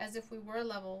 As if we were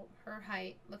level, her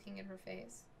height, looking at her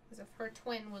face. As if her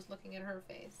twin was looking at her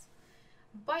face.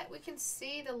 But we can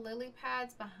see the lily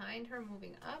pads behind her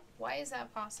moving up. Why is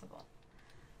that possible?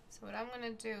 So what I'm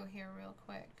going to do here real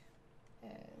quick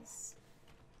is,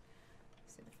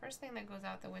 see, the first thing that goes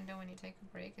out the window when you take a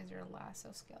break is your lasso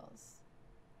skills.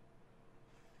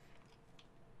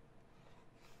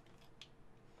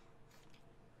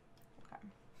 Okay.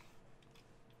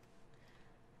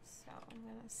 So I'm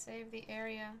going to save the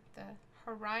area, the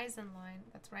horizon line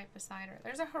that's right beside her.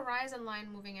 There's a horizon line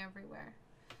moving everywhere.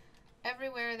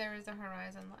 everywhere there is a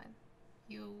horizon line.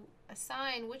 You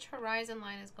assign which horizon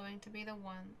line is going to be the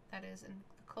one that is in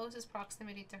the closest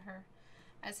proximity to her,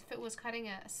 as if it was cutting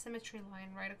a symmetry line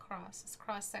right across, this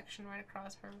cross section right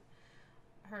across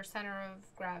her center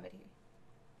of gravity.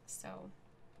 So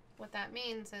what that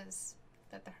means is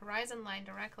that the horizon line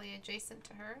directly adjacent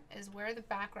to her is where the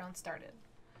background started.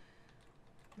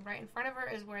 Right in front of her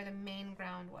is where the main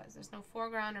ground was. There's no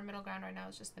foreground or middle ground right now.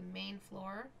 It's just the main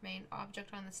floor, main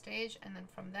object on the stage. And then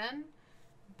from then,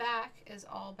 back is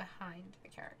all behind the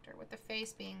character, with the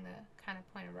face being the kind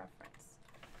of point of reference.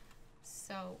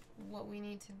 So what we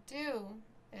need to do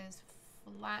is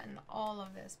flatten all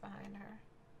of this behind her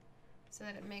so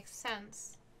that it makes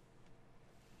sense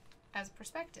as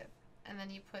perspective. And then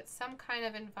you put some kind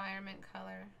of environment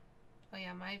color. Oh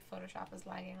yeah, my Photoshop is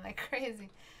lagging like crazy.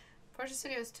 Portrait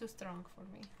Studio is too strong for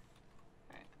me.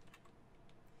 Alright.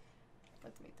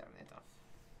 Let me turn it off.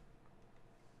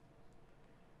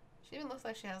 She even looks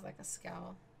like she has like a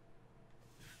scowl.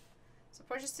 So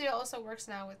Portrait Studio also works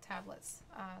now with tablets,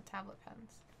 tablet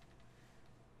pens.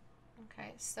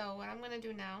 Okay, so what I'm going to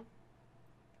do now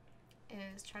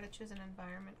is try to choose an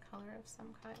environment color of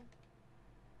some kind.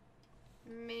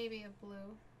 Maybe a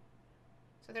blue.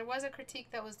 So there was a critique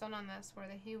that was done on this where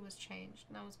the hue was changed,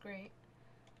 and that was great.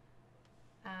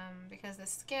 Because the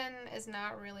skin is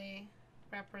not really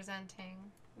representing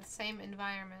the same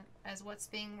environment as what's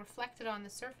being reflected on the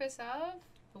surface of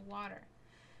the water.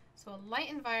 So a light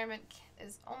environment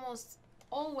is almost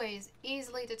always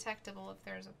easily detectable if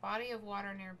there's a body of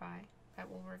water nearby that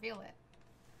will reveal it.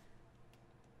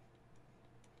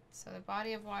 So the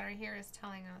body of water here is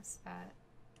telling us that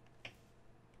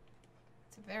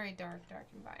it's a very dark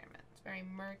environment. It's very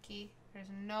murky. There's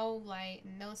no light,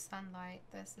 no sunlight.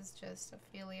 This is just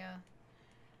Ophelia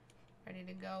ready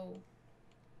to go.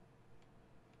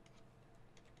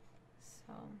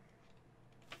 So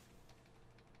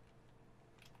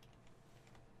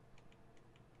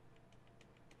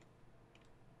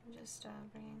I'm just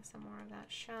bringing some more of that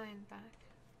shine back.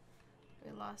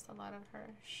 We lost a lot of her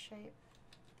shape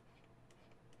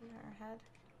in her head.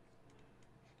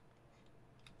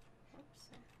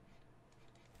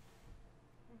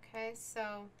 Okay,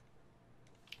 so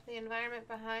the environment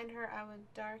behind her I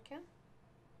would darken.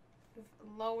 We've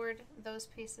lowered those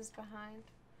pieces behind.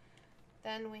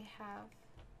 Then we have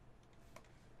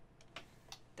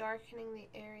darkening the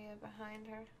area behind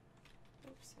her.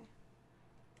 Oopsie.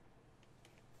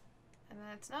 And then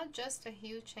it's not just a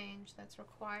hue change that's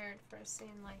required for a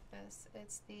scene like this.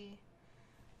 It's the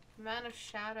amount of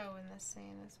shadow in this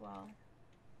scene as well.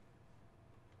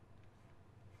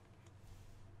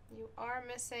 You are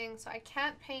missing, so I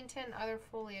can't paint in other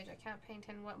foliage. I can't paint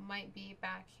in what might be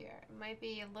back here. It might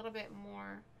be a little bit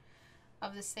more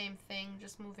of the same thing,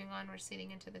 just moving on,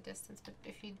 receding into the distance. But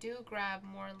if you do grab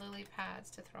more lily pads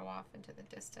to throw off into the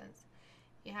distance,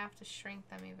 you have to shrink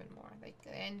them even more. They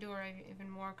endure even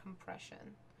more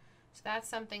compression. So that's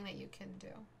something that you can do.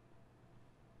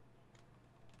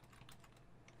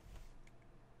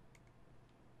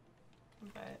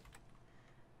 But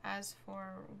as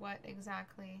for what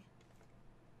exactly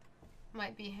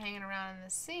might be hanging around in the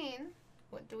scene,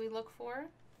 what do we look for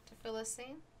to fill a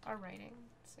scene? Our writing.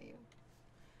 So you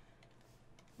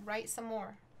write some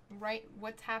more. Write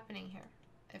what's happening here.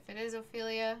 If it is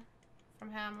Ophelia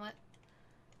from Hamlet,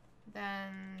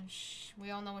 then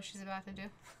we all know what she's about to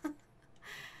do.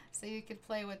 So you could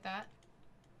play with that.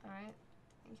 Alright?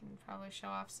 You can probably show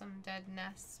off some dead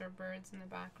nests or birds in the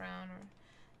background, or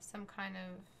some kind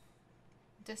of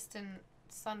distant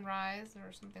sunrise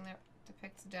or something that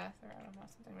depicts death, or I don't know,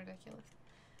 something ridiculous.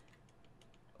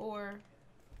 Or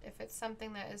if it's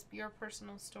something that is your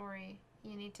personal story,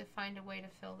 you need to find a way to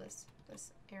fill this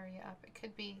area up. It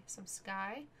could be some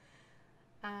sky.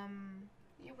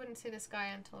 You wouldn't see the sky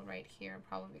until right here,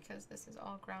 probably because this is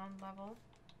all ground level.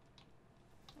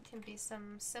 It can be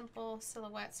some simple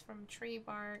silhouettes from tree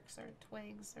barks or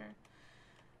twigs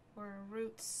or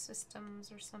root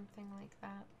systems or something like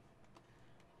that.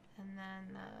 And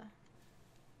then a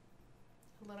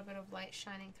little bit of light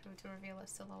shining through to reveal a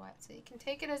silhouette. So you can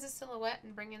take it as a silhouette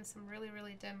and bring in some really,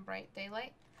 really dim, bright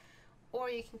daylight.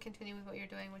 Or you can continue with what you're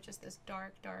doing, which is this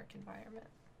dark, dark environment.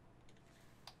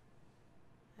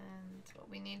 And what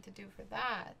we need to do for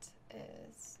that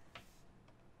is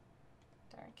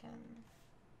darken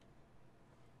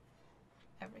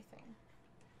everything.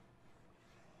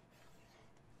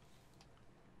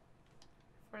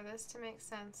 For this to make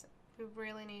sense, we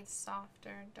really need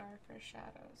softer, darker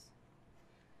shadows.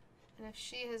 And if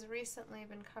she has recently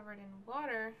been covered in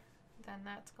water, then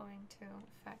that's going to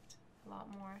affect a lot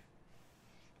more.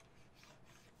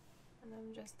 And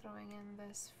I'm just throwing in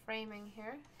this framing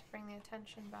here to bring the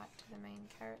attention back to the main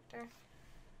character.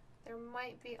 There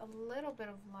might be a little bit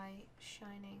of light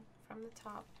shining from the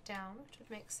top down, which would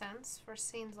make sense for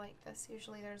scenes like this.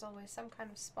 Usually there's always some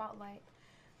kind of spotlight,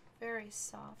 very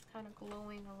soft, kind of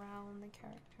glowing around the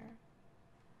character.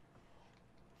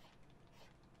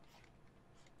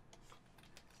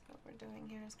 So what we're doing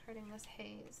here is creating this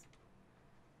haze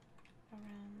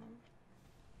around them.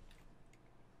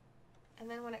 And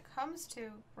then when it comes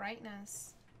to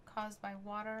brightness caused by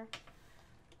water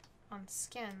on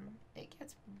skin, it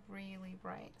gets really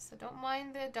bright. So don't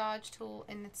mind the dodge tool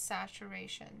in its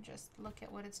saturation. Just look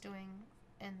at what it's doing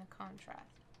in the contrast.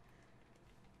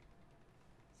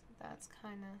 So that's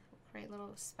kind of create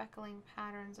little speckling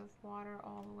patterns of water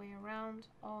all the way around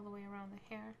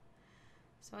the hair.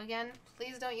 So again,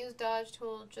 please don't use dodge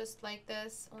tool just like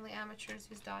this. Only amateurs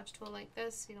use dodge tool like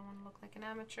this. You don't want to look like an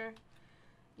amateur.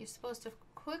 You're supposed to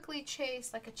quickly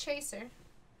chase like a chaser.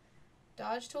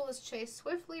 Dodge tool is chased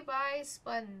swiftly by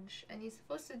sponge, and you're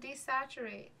supposed to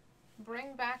desaturate.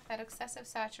 Bring back that excessive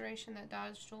saturation that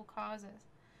dodge tool causes.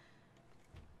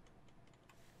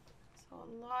 So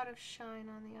a lot of shine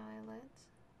on the eyelids.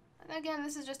 And again,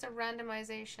 this is just a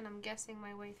randomization. I'm guessing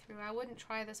my way through. I wouldn't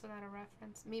try this without a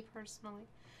reference, me personally.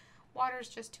 Water is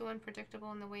just too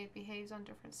unpredictable in the way it behaves on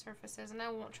different surfaces, and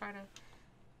I won't try to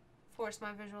force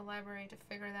my visual library to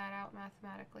figure that out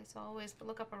mathematically. So always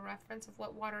look up a reference of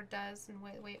what water does and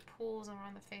the way it pools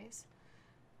around the face.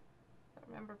 But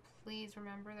remember, please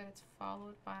remember that it's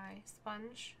followed by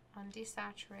sponge on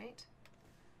desaturate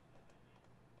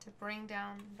to bring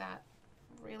down that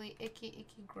really icky,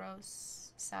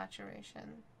 gross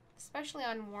saturation. Especially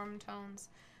on warm tones.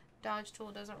 Dodge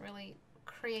tool doesn't really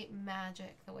create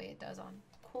magic the way it does on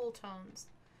cool tones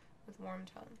with warm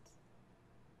tones.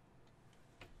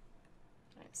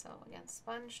 So again,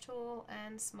 sponge tool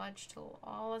and smudge tool,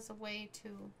 all as a way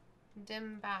to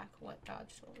dim back what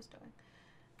dodge tool is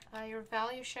doing. You're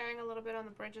value sharing a little bit on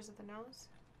the bridges of the nose.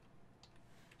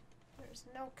 There's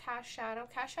no cast shadow.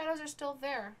 Cast shadows are still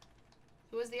there.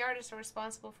 Who is the artist are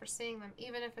responsible for seeing them,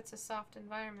 even if it's a soft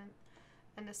environment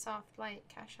and a soft light,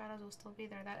 cast shadows will still be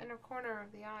there. That inner corner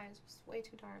of the eyes was way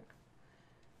too dark.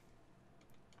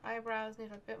 Eyebrows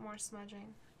need a bit more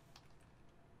smudging.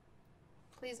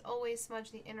 Please always smudge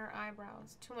the inner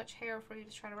eyebrows. Too much hair for you to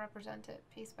try to represent it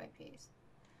piece by piece.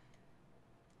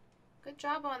 Good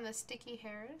job on the sticky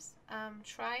hairs.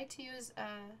 Try to use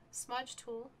a smudge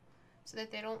tool so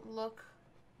that they don't look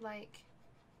like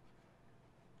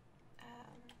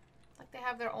they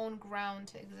have their own ground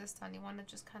to exist on. You want to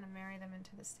just kind of marry them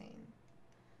into the scene.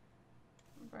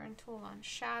 Burn tool on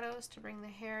shadows to bring the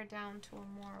hair down to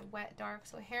a more wet dark.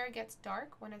 So hair gets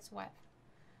dark when it's wet.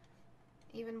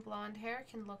 Even blonde hair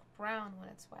can look brown when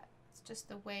it's wet. It's just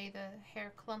the way the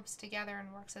hair clumps together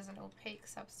and works as an opaque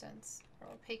substance or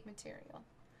opaque material.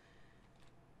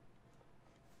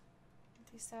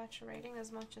 Desaturating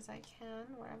as much as I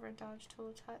can wherever dodge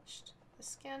tool touched the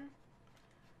skin.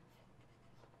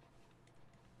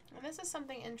 And this is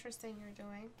something interesting you're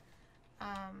doing.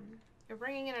 You're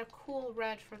bringing in a cool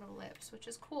red for the lips, which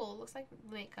is cool. It looks like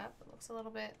makeup. It looks a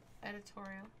little bit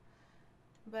editorial.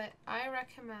 But I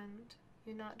recommend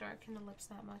you not darken the lips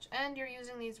that much. And you're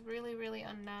using these really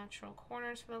unnatural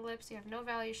corners for the lips. You have no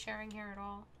value sharing here at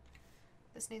all.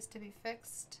 This needs to be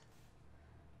fixed.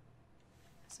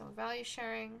 So value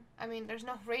sharing, I mean, there's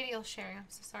no radial sharing. I'm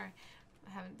so sorry. I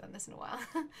haven't done this in a while.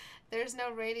 There's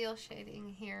no radial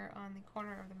shading here on the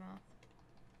corner of the mouth.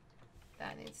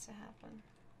 That needs to happen.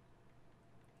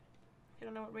 If you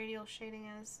don't know what radial shading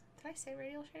is, did I say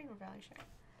radial shading or value sharing?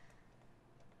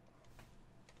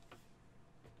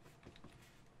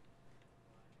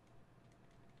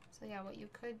 So yeah, what you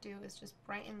could do is just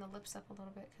brighten the lips up a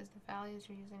little bit because the values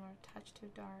you're using are a touch too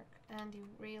dark. And you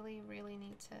really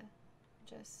need to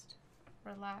just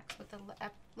relax with the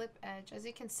lip edge. As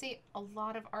you can see, a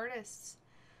lot of artists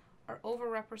are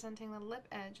over-representing the lip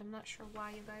edge. I'm not sure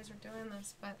why you guys are doing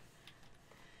this, but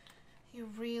you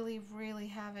really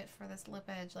have it for this lip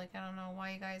edge. Like, I don't know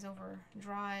why you guys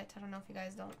overdraw it. I don't know if you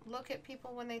guys don't look at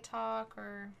people when they talk,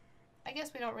 or I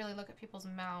guess we don't really look at people's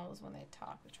mouths when they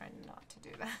talk. We try not to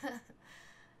do that.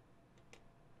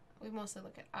 We mostly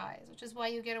look at eyes, which is why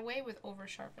you get away with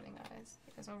over-sharpening eyes,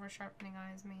 because over-sharpening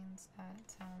eyes means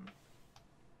that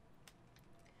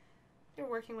you're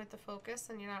working with the focus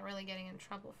and you're not really getting in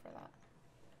trouble for that.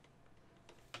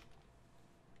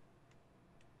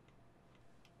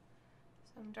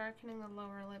 So I'm darkening the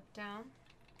lower lip down.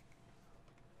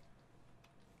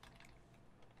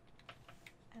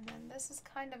 And then this is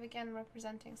kind of, again,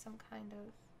 representing some kind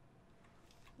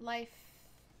of life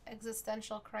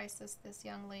existential crisis this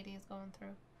young lady is going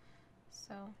through.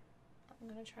 So I'm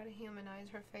going to try to humanize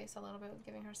her face a little bit with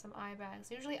giving her some eye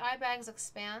bags. Usually eye bags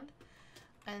expand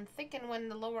and thicken when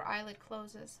the lower eyelid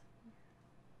closes.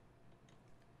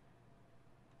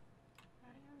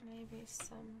 Maybe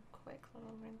some quick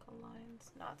little wrinkle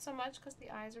lines. Not so much because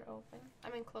the eyes are open. I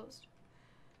mean closed.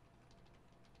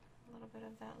 A little bit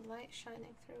of that light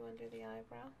shining through under the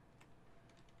eyebrow.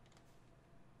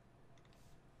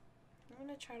 I'm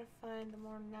going to try to find the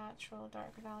more natural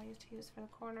dark values to use for the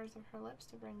corners of her lips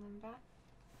to bring them back.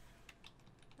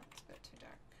 That's a bit too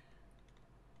dark.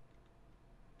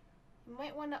 You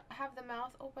might want to have the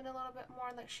mouth open a little bit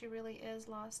more, like she really is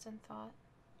lost in thought.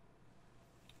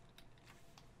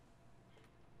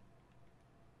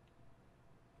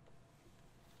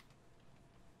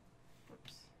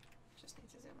 Oops, just need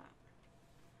to zoom out.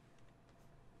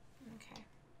 Okay,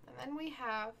 and then we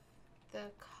have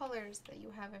the colors that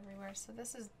you have everywhere. So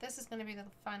this is going to be the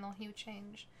final hue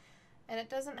change, and it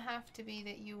doesn't have to be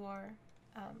that you are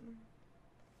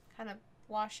kind of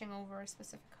washing over a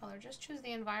specific color. Just choose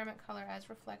the environment color as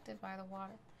reflected by the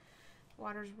water.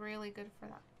 Water's really good for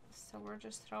that. So we're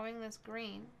just throwing this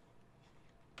green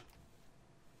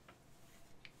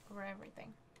over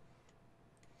everything.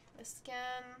 The skin,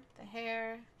 the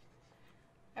hair,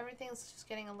 everything's just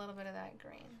getting a little bit of that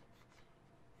green.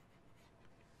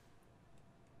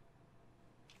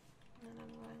 And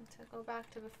I'm going to go back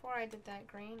to before I did that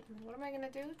green. And what am I going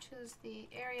to do? Choose the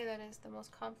area that is the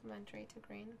most complementary to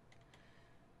green,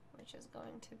 which is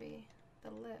going to be the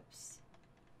lips.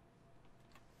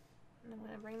 And I'm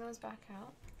going to bring those back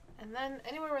out. And then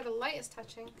anywhere where the light is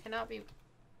touching cannot be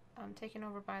taken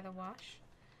over by the wash.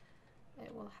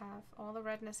 It will have all the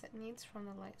redness it needs from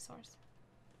the light source.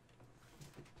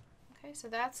 Okay, so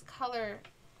that's color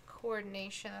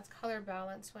coordination, that's color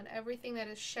balance, when everything that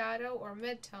is shadow or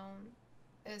mid-tone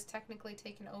is technically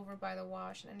taken over by the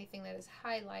wash, and anything that is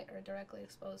highlight or directly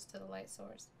exposed to the light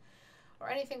source, or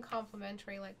anything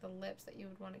complementary like the lips that you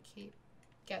would want to keep,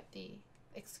 get the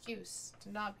excuse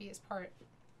to not be as part.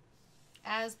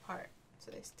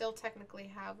 So they still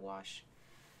technically have wash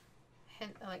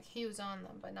like hues on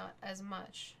them, but not as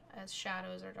much as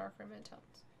shadows or darker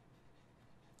midtones.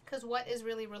 Because what is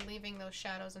really relieving those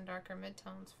shadows and darker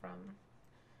midtones from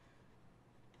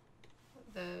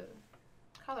the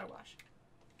color wash?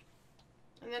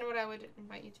 And then what I would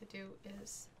invite you to do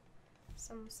is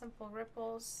some simple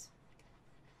ripples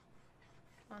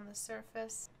on the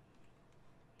surface,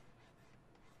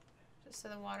 just so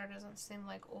the water doesn't seem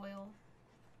like oil.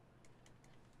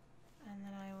 And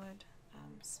then I would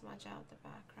smudge out the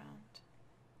background.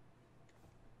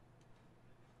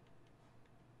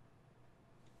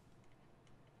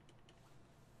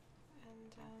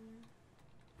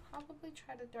 Probably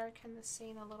try to darken the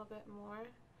scene a little bit more,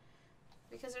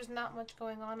 because there's not much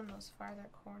going on in those farther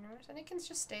corners, and it can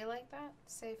just stay like that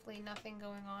safely, nothing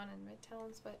going on in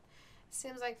midtones. But it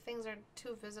seems like things are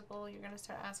too visible. You're going to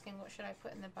start asking, what should I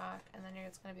put in the back? And then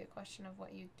it's going to be a question of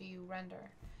what do you render.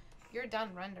 You're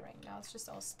done rendering, now it's just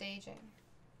all staging.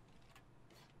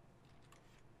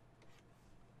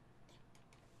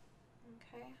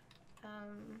 Okay,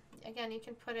 again, you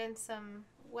can put in some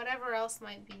whatever else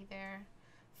might be there.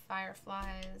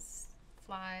 Fireflies,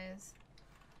 flies,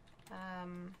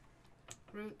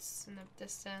 roots in the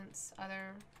distance,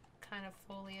 other kind of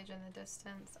foliage in the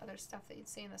distance, other stuff that you'd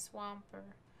see in the swamp or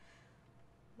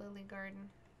lily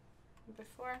garden.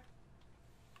 Before,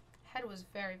 head was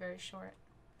very, very short.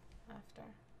 After,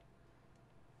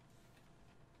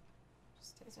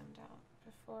 just stay zoomed out.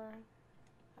 Before,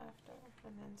 after,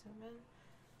 and then zoom in.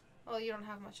 Well, you don't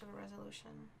have much of a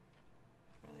resolution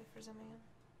really for zooming in.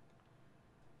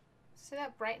 See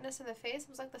that brightness in the face? It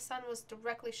was like the sun was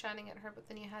directly shining at her, but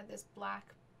then you had this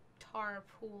black tar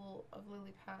pool of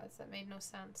lily pads that made no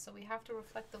sense. So we have to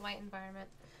reflect the light environment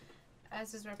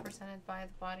as is represented by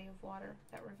the body of water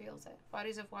that reveals it.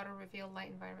 Bodies of water reveal light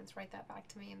environments. Write that back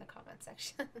to me in the comment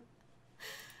section.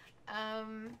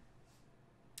 And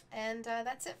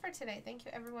that's it for today. Thank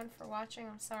you everyone for watching.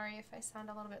 I'm sorry if I sound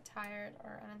a little bit tired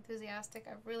or unenthusiastic.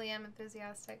 I really am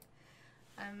enthusiastic.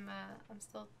 I'm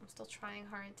still trying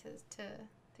hard to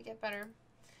get better.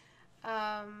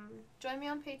 Join me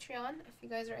on Patreon if you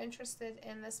guys are interested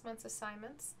in this month's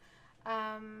assignments.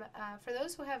 For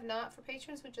those who have not, for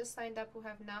patrons who just signed up who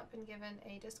have not been given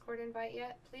a Discord invite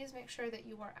yet, please make sure that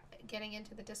you are getting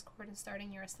into the Discord and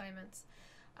starting your assignments.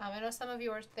 I know some of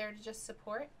you are there to just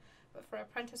support, but for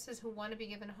apprentices who want to be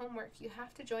given homework, you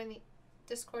have to join the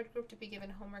Discord group to be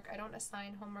given homework. I don't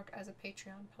assign homework as a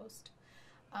Patreon post.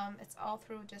 It's all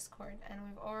through Discord, and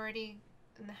we've already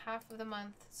in the half of the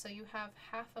month, so you have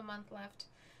half a month left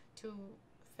to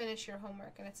finish your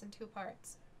homework, and it's in 2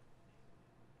 parts.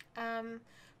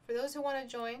 For those who want to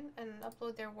join and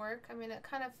upload their work, I mean,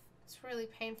 it's really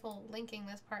painful linking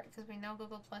this part because we know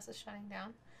Google Plus is shutting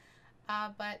down.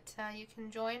 But you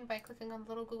can join by clicking on the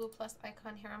little Google Plus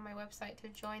icon here on my website to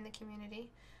join the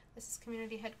community. This is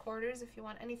community headquarters. If you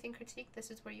want anything critiqued, this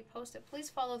is where you post it. Please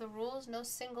follow the rules. No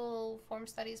single form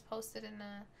studies posted in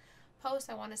a post.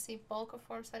 I want to see bulk of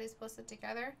form studies posted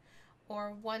together,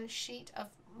 or one sheet of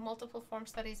multiple form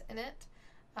studies in it.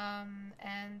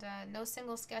 And no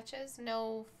single sketches,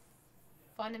 no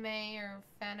funime or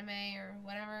fanime or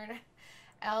whatever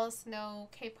else, no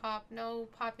K-pop, no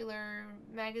popular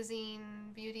magazine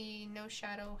beauty, no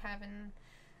shadow heaven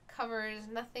covers,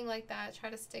 nothing like that. Try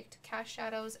to stick to cast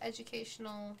shadows, education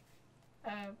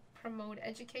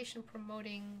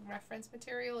promoting reference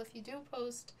material. If you do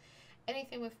post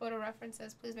anything with photo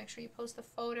references, please make sure you post the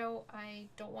photo. I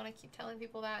don't want to keep telling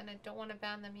people that, and I don't want to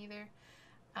ban them either.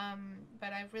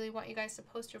 But I really want you guys to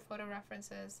post your photo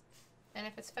references. And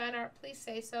if it's fan art, please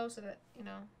say so that, you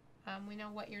know, we know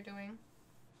what you're doing.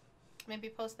 Maybe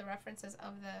post the references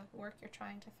of the work you're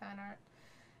trying to fan art.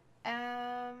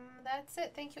 That's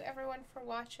it. Thank you everyone for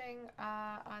watching.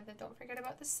 Don't forget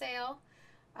about the sale.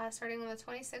 Starting on the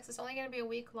 26th. It's only going to be a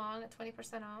week long at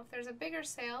 20% off. There's a bigger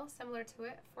sale similar to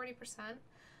it, 40%.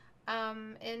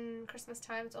 In Christmas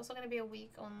time. It's also going to be a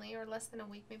week only, or less than a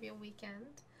week, maybe a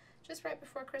weekend. Just right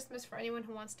before Christmas for anyone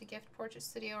who wants to gift Portrait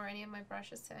Studio or any of my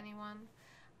brushes to anyone.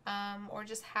 Or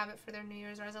just have it for their New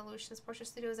Year's resolutions. Portrait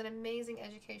Studio is an amazing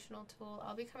educational tool.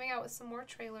 I'll be coming out with some more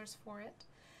trailers for it.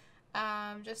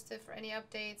 For any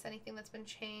updates, anything that's been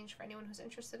changed, for anyone who's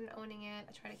interested in owning it.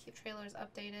 I try to keep trailers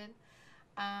updated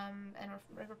and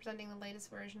representing the latest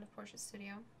version of Portrait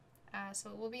Studio. So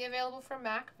it will be available for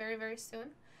Mac very, very soon.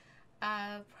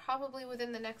 Probably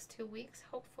within the next 2 weeks,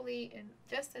 hopefully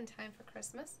just in time for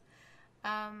Christmas.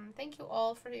 Thank you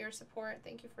all for your support.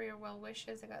 Thank you for your well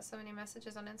wishes. I got so many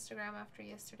messages on Instagram after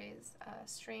yesterday's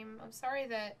stream. I'm sorry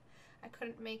that I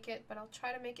couldn't make it, but I'll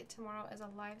try to make it tomorrow as a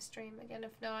live stream. Again,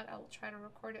 if not, I will try to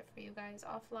record it for you guys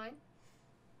offline.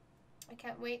 I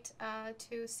can't wait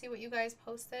to see what you guys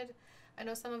posted. I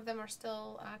know some of them are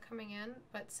still coming in,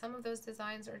 but some of those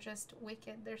designs are just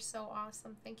wicked. They're so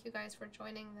awesome. Thank you guys for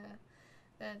joining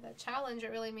the challenge.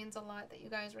 It really means a lot that you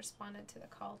guys responded to the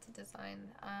call to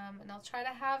design. And I'll try to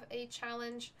have a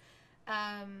challenge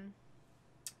kind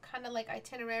of like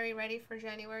itinerary ready for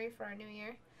January for our new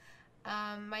year.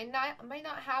 Might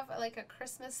not have like a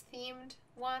Christmas themed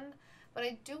one, but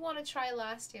I do want to try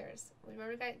last year's. Do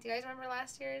you guys remember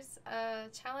last year's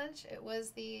challenge? It was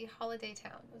the holiday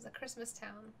town. It was a Christmas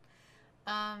town.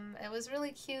 It was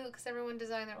really cute because everyone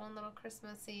designed their own little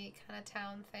Christmassy kind of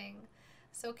town thing.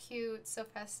 So cute, so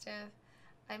festive.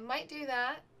 I might do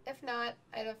that. If not,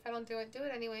 if I don't do it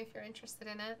anyway if you're interested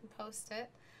in it, and post it.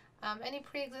 Any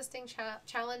pre-existing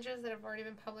challenges that have already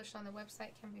been published on the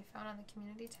website can be found on the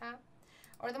community tab.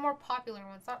 Or the more popular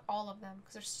ones, not all of them,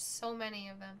 because there's so many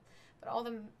of them. But all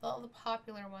the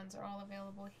popular ones are all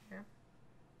available here.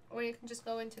 Or you can just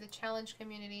go into the challenge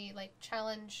community, like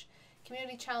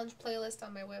community challenge playlist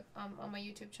on my on my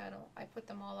YouTube channel. I put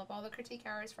them all up. All the critique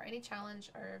hours for any challenge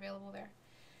are available there.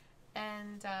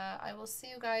 And I will see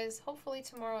you guys hopefully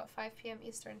tomorrow at 5 p.m.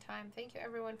 Eastern time. Thank you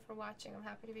everyone for watching. I'm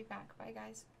happy to be back. Bye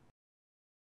guys.